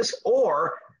basis,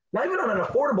 or not even on an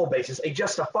affordable basis, a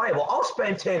justifiable, I'll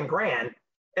spend 10 grand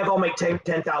if I'll make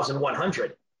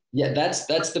 10,100. Yeah, that's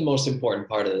the most important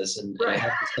part of this. And I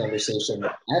have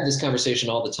this conversation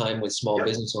all the time with small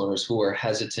business owners who are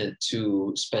hesitant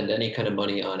to spend any kind of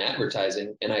money on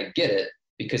advertising. And I get it,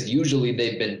 because usually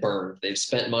they've been burned. They've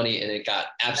spent money and it got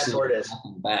absolutely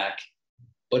nothing back.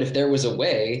 But if there was a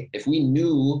way, if we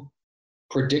knew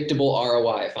predictable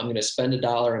ROI. If I'm going to spend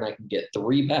 $1 and I can get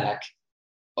 3 back,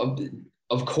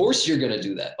 of course you're going to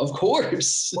do that. Of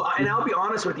course. Well, and I'll be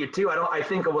honest with you too. I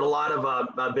think what a lot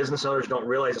of business owners don't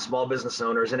realize, the small business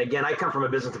owners. And again, I come from a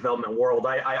business development world.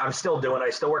 I'm still doing. I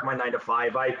still work my 9 to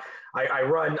 5. I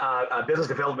run business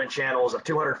development channels of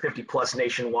 250 plus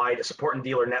nationwide, supporting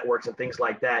dealer networks and things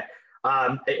like that.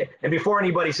 And before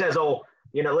anybody says, "Oh,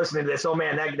 listening to this, oh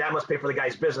man, that must pay for the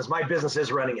guy's business," my business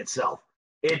is running itself.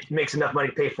 It makes enough money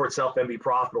to pay for itself and be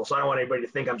profitable. So I don't want anybody to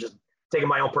think I'm just taking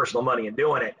my own personal money and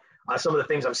doing it. Some of the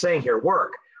things I'm saying here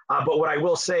work. But what I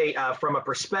will say from a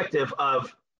perspective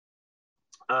of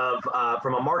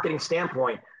from a marketing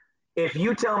standpoint, if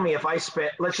you tell me if I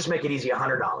spent, let's just make it easy,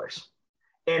 $100,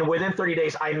 and within 30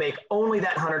 days I make only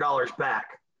that $100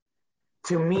 back,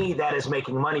 to me that is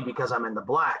making money because I'm in the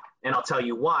black. And I'll tell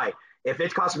you why. If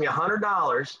it's costing me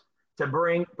 $100 to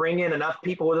bring in enough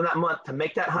people within that month to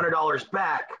make that $100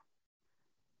 back,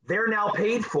 they're now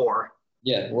paid for.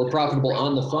 Yeah, we're profitable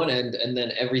on the front end, and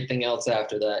then everything else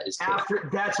after that is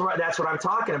that's what I'm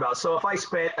talking about. So if I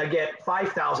spent, again,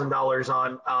 $5,000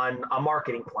 on a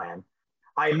marketing plan,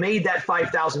 I made that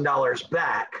 $5,000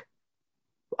 back.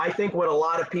 I think what a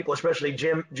lot of people, especially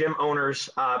gym owners,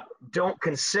 don't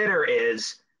consider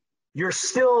is you're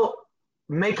still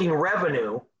making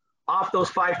revenue off those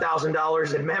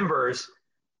 $5,000 in members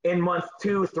in month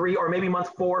 2, 3, or maybe month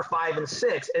 4, 5, and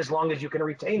 6, as long as you can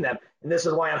retain them. And this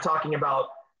is why I'm talking about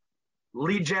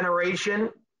lead generation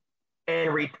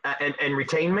and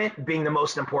retainment being the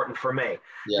most important for me.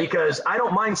 Yeah. Because I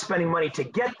don't mind spending money to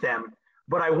get them,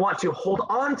 but I want to hold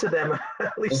on to them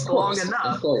at least long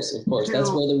enough. Of course.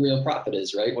 That's where the real profit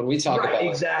is, right? When we talk about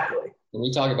exactly. When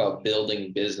we talk about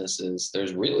building businesses,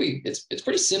 there's really it's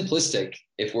pretty simplistic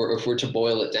if we're to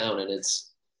boil it down, and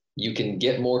it's you can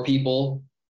get more people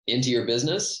into your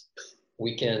business,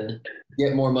 we can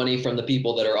get more money from the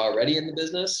people that are already in the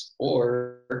business,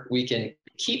 or we can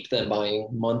keep them buying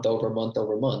month over month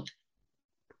over month.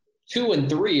 2 and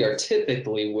 3 are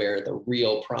typically where the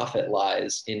real profit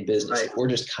lies in business. Right. We're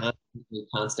just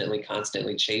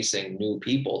constantly chasing new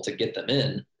people to get them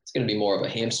in. It's going to be more of a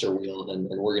hamster wheel, and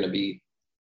we're going to be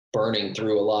burning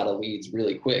through a lot of leads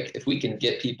really quick. If we can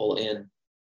get people in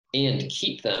and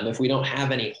keep them, if we don't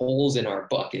have any holes in our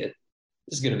bucket,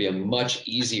 this is going to be a much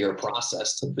easier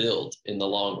process to build in the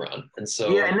long run. And so,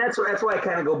 yeah, and that's why I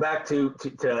kind of go back to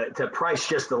price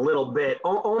just a little bit,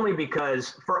 only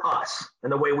because for us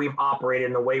and the way we've operated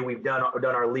and the way we've done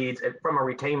our leads, and from a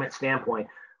retainment standpoint,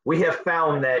 we have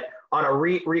found that on a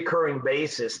recurring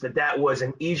basis that was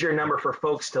an easier number for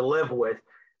folks to live with.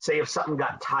 Say if something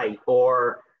got tight,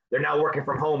 or they're now working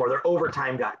from home, or their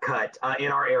overtime got cut in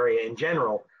our area in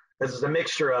general. This is a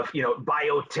mixture of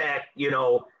biotech,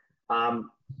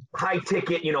 high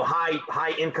ticket,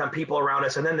 high income people around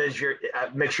us. And then there's your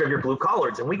mixture of your blue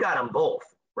collars, and we got them both,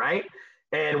 right?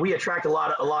 And we attract a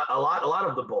lot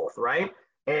of the both, right?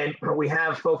 And we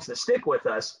have folks that stick with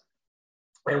us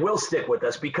and will stick with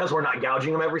us because we're not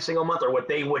gouging them every single month, or what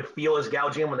they would feel is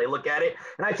gouging them when they look at it.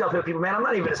 And I tell people, man, I'm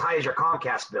not even as high as your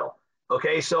Comcast bill.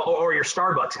 Okay. So, or your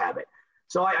Starbucks habit.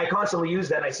 So I constantly use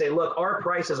that. And I say, look, our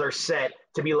prices are set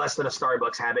to be less than a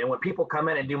Starbucks habit. And when people come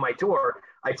in and do my tour,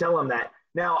 I tell them that.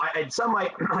 Now,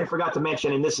 I forgot to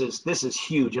mention, and this is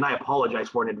huge, and I apologize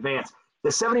for in advance. The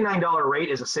 $79 rate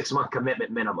is a 6-month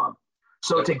commitment minimum.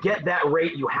 So to get that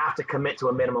rate, you have to commit to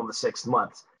a minimum of 6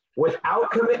 months. Without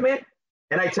commitment,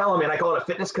 and I tell them, and I call it a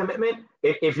fitness commitment,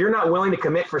 if you're not willing to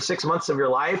commit for 6 months of your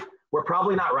life, we're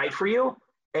probably not right for you.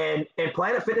 And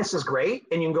Planet Fitness is great,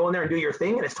 and you can go in there and do your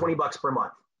thing, and it's $20 per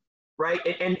month, right?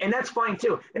 And that's fine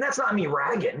too. And that's not me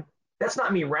ragging. That's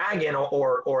not me ragging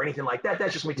or anything like that.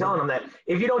 That's just me telling them that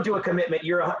if you don't do a commitment,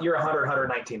 you're 100,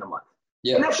 119 a month.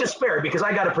 Yeah. And that's just fair because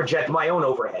I got to project my own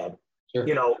overhead,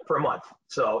 per month.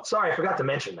 So sorry, I forgot to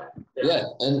mention that. Yeah,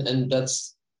 and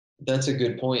that's a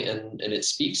good point, and it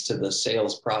speaks to the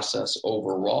sales process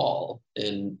overall,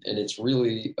 and it's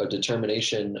really a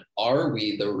determination: are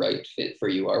we the right fit for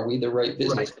you? Are we the right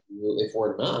business for you? If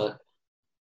we're not,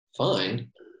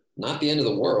 fine, not the end of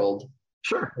the world.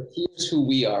 Sure. But here's who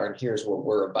we are, and here's what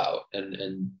we're about,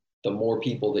 and the more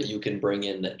people that you can bring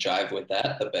in that jive with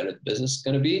that, the better the business is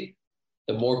going to be.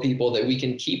 The more people that we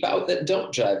can keep out that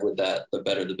don't jive with that, the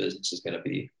better the business is going to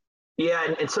be.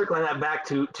 Yeah, and circling that back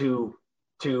to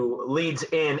leads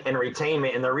in and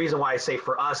retainment. And the reason why I say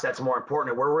for us, that's more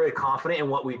important. We're really confident in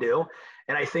what we do.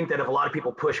 And I think that if a lot of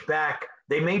people push back,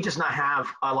 they may just not have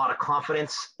a lot of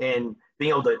confidence in being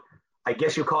able to, I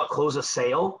guess you call it, close a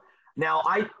sale. Now,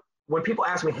 when people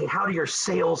ask me, hey, how do your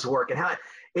sales work? And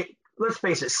let's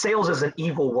face it, sales is an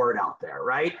evil word out there,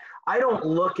 right? I don't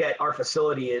look at our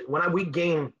facility when we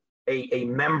gain a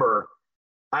member,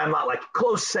 I'm not like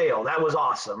close sale. That was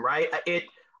awesome, right?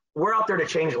 We're out there to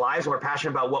change lives. And we're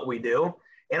passionate about what we do.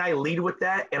 And I lead with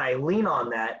that and I lean on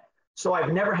that. So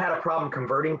I've never had a problem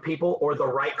converting people or the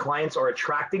right clients or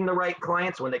attracting the right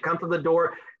clients. When they come to the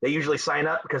door, they usually sign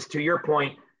up because, to your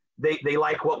point, they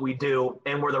like what we do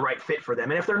and we're the right fit for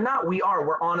them. And if they're not,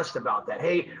 we're honest about that.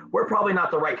 Hey, we're probably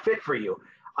not the right fit for you.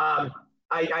 I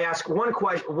ask one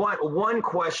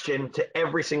question to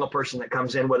every single person that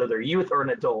comes in, whether they're youth or an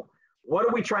adult. What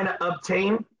are we trying to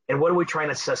obtain and what are we trying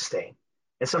to sustain?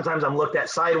 And sometimes I'm looked at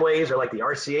sideways or like the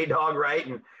RCA dog, right?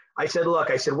 And I said,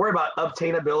 we're about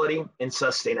obtainability and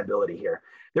sustainability here.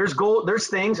 There's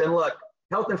things, and look,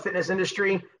 health and fitness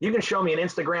industry, you can show me an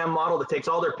Instagram model that takes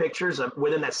all their pictures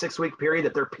within that 6-week period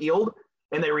that they're peeled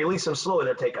and they release them slowly.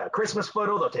 They'll take a Christmas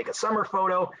photo, they'll take a summer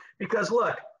photo, because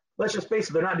look, let's just face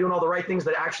it, they're not doing all the right things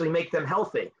that actually make them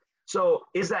healthy. So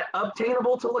is that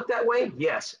obtainable to look that way?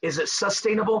 Yes. Is it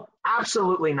sustainable?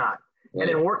 Absolutely not. Right.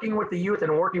 And in working with the youth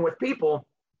and working with people,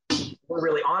 we're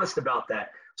really honest about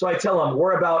that. So I tell them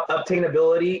we're about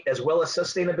obtainability as well as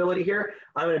sustainability here.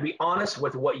 I'm going to be honest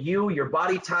with what your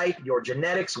body type, your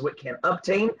genetics, what can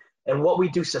obtain, and what we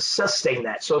do to sustain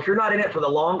that. So if you're not in it for the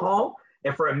long haul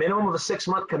and for a minimum of a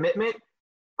 6-month commitment,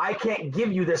 I can't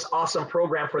give you this awesome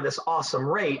program for this awesome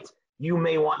rate. You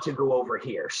may want to go over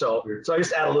here. So I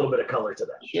just add a little bit of color to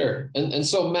that. Sure. And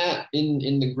so Matt,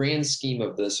 in the grand scheme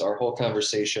of this, our whole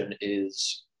conversation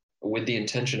is with the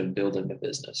intention of building the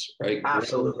business, right?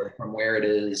 Absolutely. From where it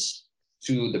is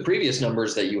to the previous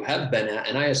numbers that you have been at,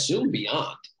 and I assume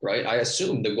beyond, right? I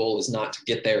assume the goal is not to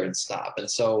get there and stop. And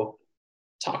so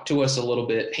talk to us a little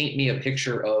bit, paint me a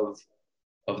picture of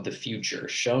the future.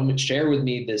 Share with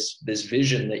me this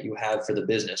vision that you have for the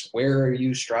business. Where are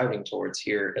you striving towards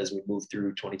here as we move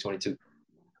through 2022?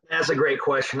 That's a great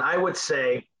question. I would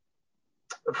say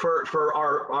for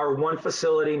our one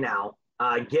facility now,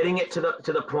 getting it to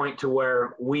the point to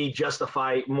where we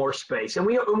justify more space, and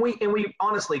we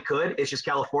honestly could. It's just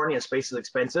California, and space is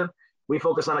expensive. We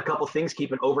focus on a couple things,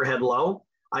 keeping overhead low.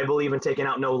 I believe in taking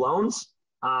out no loans.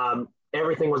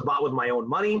 Everything was bought with my own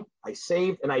money. I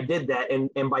saved and I did that,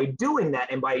 and by doing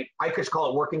that, and I could call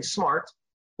it working smart,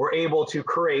 we're able to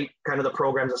create kind of the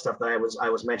programs and stuff that I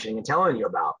was mentioning and telling you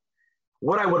about.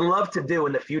 What I would love to do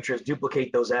in the future is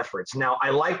duplicate those efforts. Now,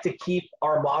 I like to keep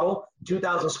our model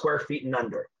 2,000 square feet and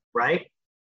under, right?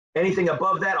 Anything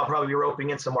above that, I'll probably be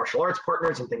roping in some martial arts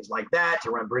partners and things like that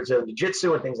to run Brazilian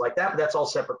Jiu-Jitsu and things like that, but that's all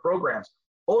separate programs.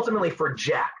 Ultimately, for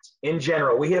Jacked, in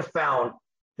general, we have found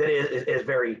that it is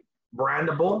very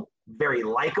brandable, very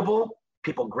likable.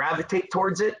 People gravitate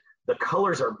towards it. The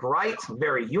colors are bright,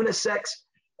 very unisex.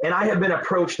 And I have been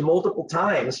approached multiple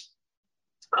times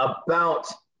about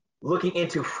looking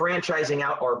into franchising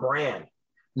out our brand.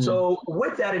 So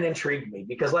with that, it intrigued me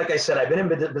because, like I said, I've been in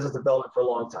business development for a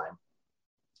long time.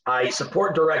 I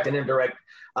support direct and indirect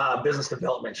business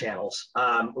development channels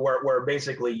where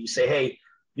basically you say, hey,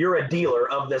 you're a dealer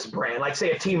of this brand, like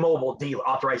say a T-Mobile dealer,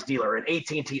 authorized dealer, an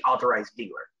AT&T authorized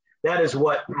dealer. That is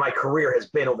what my career has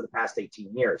been over the past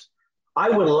 18 years. I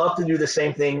would love to do the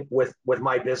same thing with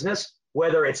my business,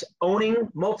 whether it's owning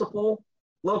multiple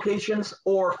locations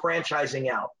or franchising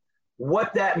out.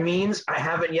 What that means, I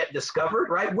haven't yet discovered,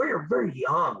 right? We're very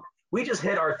young. We just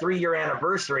hit our 3-year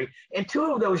anniversary, and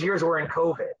 2 of those years were in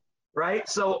COVID, right?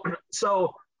 So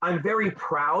I'm very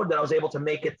proud that I was able to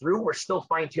make it through. We're still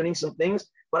fine-tuning some things,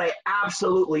 but I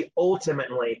absolutely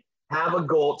ultimately have a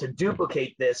goal to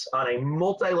duplicate this on a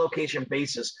multi-location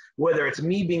basis, whether it's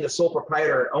me being the sole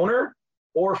proprietor and owner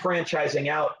or franchising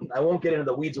out. I won't get into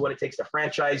the weeds of what it takes to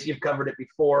franchise. You've covered it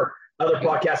before. Other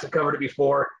podcasts have covered it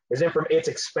before. It's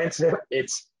expensive.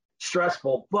 It's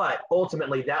stressful, but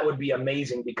ultimately that would be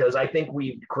amazing because I think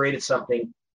we've created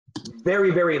something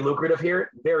very, very lucrative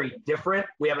here, very different.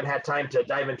 We haven't had time to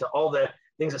dive into all the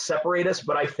things that separate us,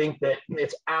 but I think that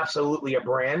it's absolutely a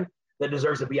brand that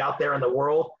deserves to be out there in the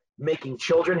world, making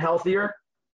children healthier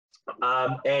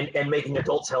and making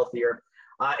adults healthier.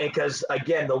 Because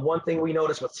again, the one thing we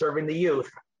noticed with serving the youth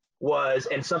was,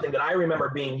 and something that I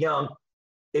remember being young,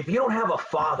 if you don't have a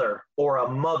father or a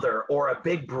mother or a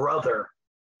big brother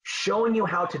showing you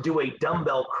how to do a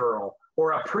dumbbell curl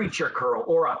or a preacher curl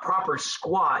or a proper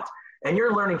squat, and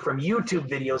you're learning from YouTube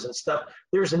videos and stuff,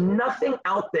 there's nothing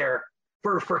out there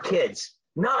for kids.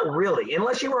 Not really.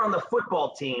 Unless you were on the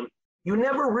football team, you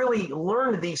never really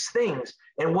learned these things.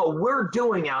 And what we're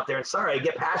doing out there, and sorry, I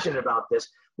get passionate about this,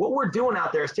 what we're doing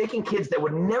out there is taking kids that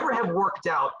would never have worked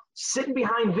out, sitting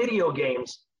behind video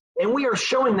games, and we are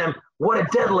showing them what a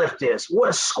deadlift is, what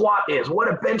a squat is, what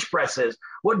a bench press is,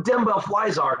 what dumbbell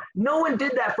flies are. No one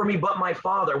did that for me but my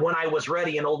father when I was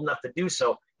ready and old enough to do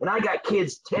so. And I got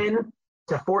kids 10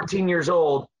 to 14 years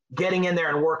old getting in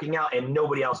there and working out, and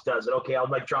nobody else does it. Okay, I'll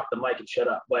like drop the mic and shut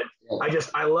up. But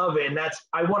I love it, and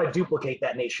I want to duplicate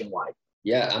that nationwide.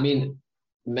 Yeah, I mean,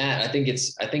 Matt, I think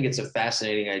it's a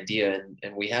fascinating idea,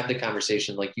 and we have the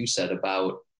conversation, like you said,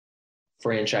 about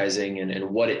franchising and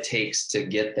what it takes to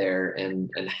get there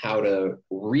and how to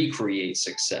recreate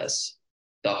success.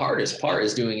 The hardest part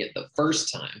is doing it the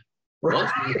first time.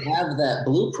 Once we have that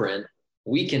blueprint,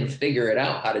 we can figure it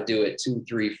out how to do it 2,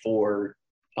 3, 4,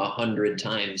 100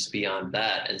 times beyond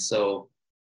that. And so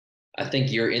I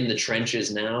think you're in the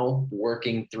trenches now,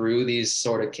 working through these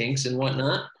sort of kinks and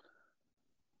whatnot,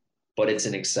 but it's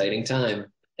an exciting time.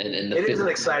 And it is an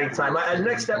exciting time. The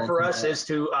next step for us is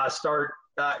to start,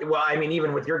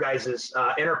 even with your guys'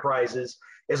 enterprises,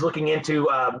 is looking into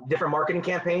different marketing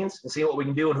campaigns and see what we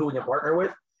can do and who we can partner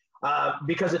with,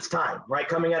 because it's time, right?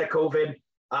 Coming out of COVID,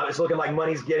 it's looking like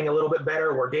money's getting a little bit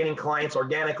better. We're gaining clients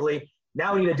organically.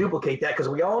 Now we need to duplicate that, because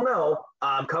we all know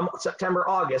come September,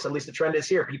 August, at least the trend is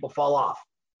here, people fall off.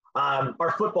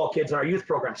 Our football kids in our youth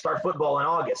program start football in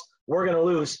August. We're going to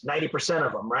lose 90%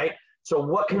 of them, right? So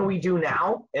what can we do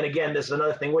now? And again, this is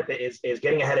another thing with it is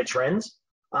getting ahead of trends.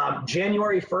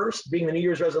 January 1st being the New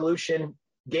Year's resolution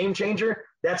game changer,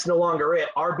 that's no longer it.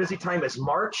 Our busy time is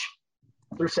March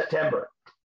through September.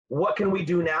 What can we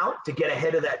do now to get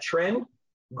ahead of that trend,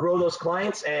 grow those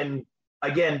clients? And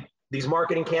again, these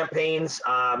marketing campaigns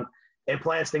and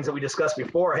plans, things that we discussed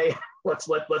before, hey, let's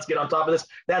get on top of this.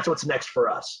 That's what's next for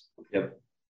us. Yep.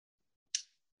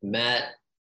 Matt,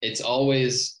 it's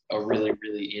always a really,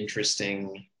 really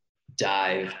interesting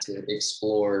dive to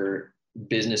explore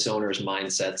business owners'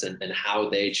 mindsets and how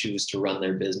they choose to run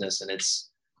their business. And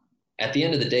it's, at the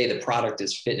end of the day, the product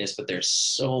is fitness, but there's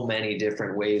so many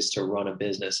different ways to run a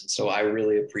business. And so I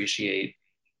really appreciate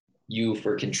you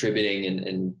for contributing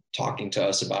and talking to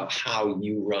us about how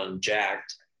you run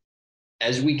Jacked.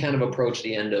 As we kind of approach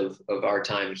the end of our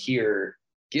time here,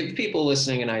 give people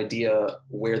listening an idea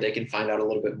where they can find out a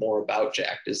little bit more about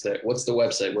Jacked. What's the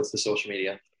website? What's the social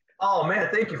media? Oh man,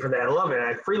 thank you for that. I love it.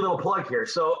 A free little plug here.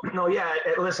 So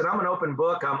listen, I'm an open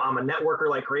book. I'm a networker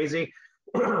like crazy.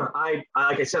 Like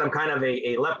I said, I'm kind of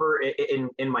a leper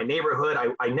in my neighborhood.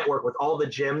 I network with all the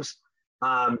gyms,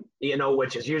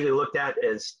 which is usually looked at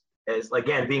as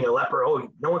again, being a leper. Oh,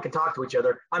 no one can talk to each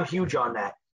other. I'm huge on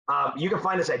that. You can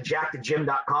find us at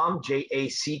jackedgym.com,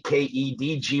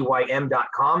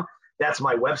 JACKEDGYM.com. That's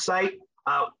my website.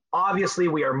 Obviously,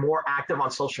 we are more active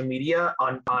on social media.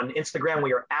 On Instagram,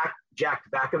 we are at Jacked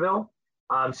Vacaville.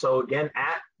 So again,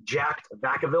 at Jacked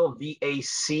Vacaville,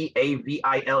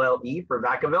 VACAVILLE for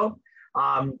Vacaville.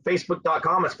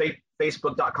 Facebook.com is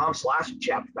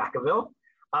facebook.com/Jacked Vacaville.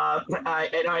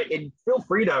 And feel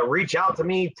free to reach out to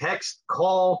me, text,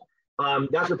 call.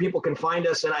 That's where people can find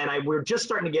us. And we're just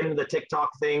starting to get into the TikTok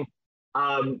thing.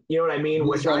 You know what I mean?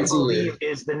 Which I believe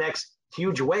is the next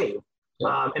huge wave.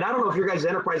 Yeah. And I don't know if your guys'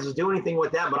 enterprises do anything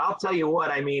with that, but I'll tell you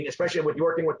what, I mean, especially with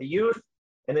working with the youth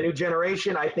and the new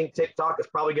generation, I think TikTok is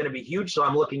probably going to be huge. So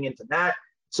I'm looking into that.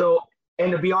 So,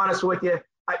 and to be honest with you,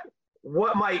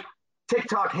 what my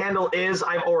TikTok handle is,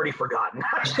 I've already forgotten.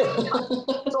 So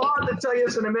I'll have to tell you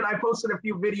this in a minute. I posted a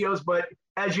few videos, but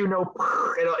as you know,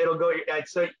 it'll go.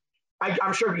 So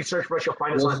I'm sure if you search for us, you'll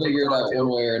find us on TikTok. We'll figure it out one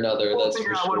way or another. We'll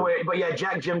figure it out one way. But yeah,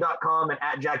 jackgym.com and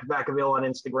at Jacked Vacaville on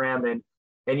Instagram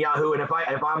and Yahoo. And if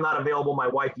I'm not available, my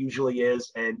wife usually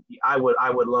is, and I would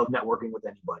love networking with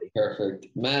anybody. Perfect.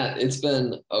 Matt, it's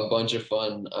been a bunch of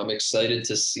fun. I'm excited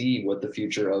to see what the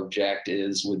future of Jacked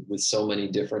is with so many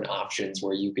different options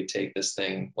where you could take this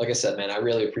thing. Like I said, man, I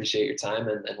really appreciate your time,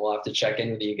 and we'll have to check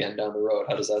in with you again down the road.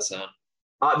 How does that sound?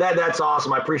 That's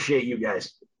awesome. I appreciate you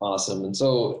guys. Awesome. And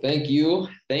so thank you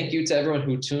to everyone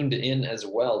who tuned in as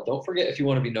well. Don't forget, if you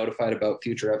want to be notified about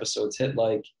future episodes, hit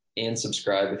like and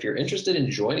subscribe. If you're interested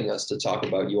in joining us to talk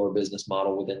about your business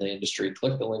model within the industry,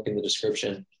 click the link in the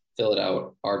description, fill it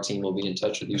out. Our team will be in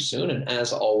touch with you soon. And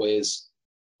as always,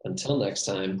 until next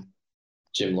time,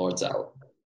 Gym Lords out.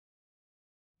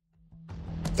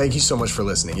 Thank you so much for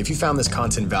listening. If you found this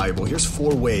content valuable, here's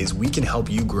 4 ways we can help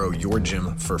you grow your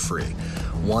gym for free.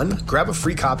 1, grab a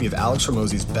free copy of Alex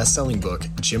Hormozi's best-selling book,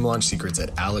 Gym Launch Secrets,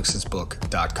 at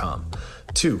alexsbook.com.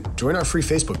 2, join our free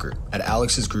Facebook group at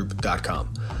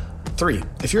alexsgroup.com. 3,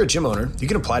 if you're a gym owner, you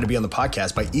can apply to be on the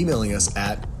podcast by emailing us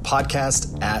at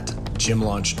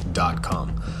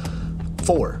podcast@gymlaunch.com.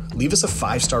 4, leave us a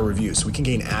 5-star review so we can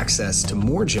gain access to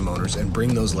more gym owners and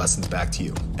bring those lessons back to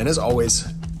you. And as always,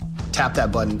 tap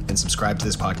that button and subscribe to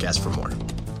this podcast for more.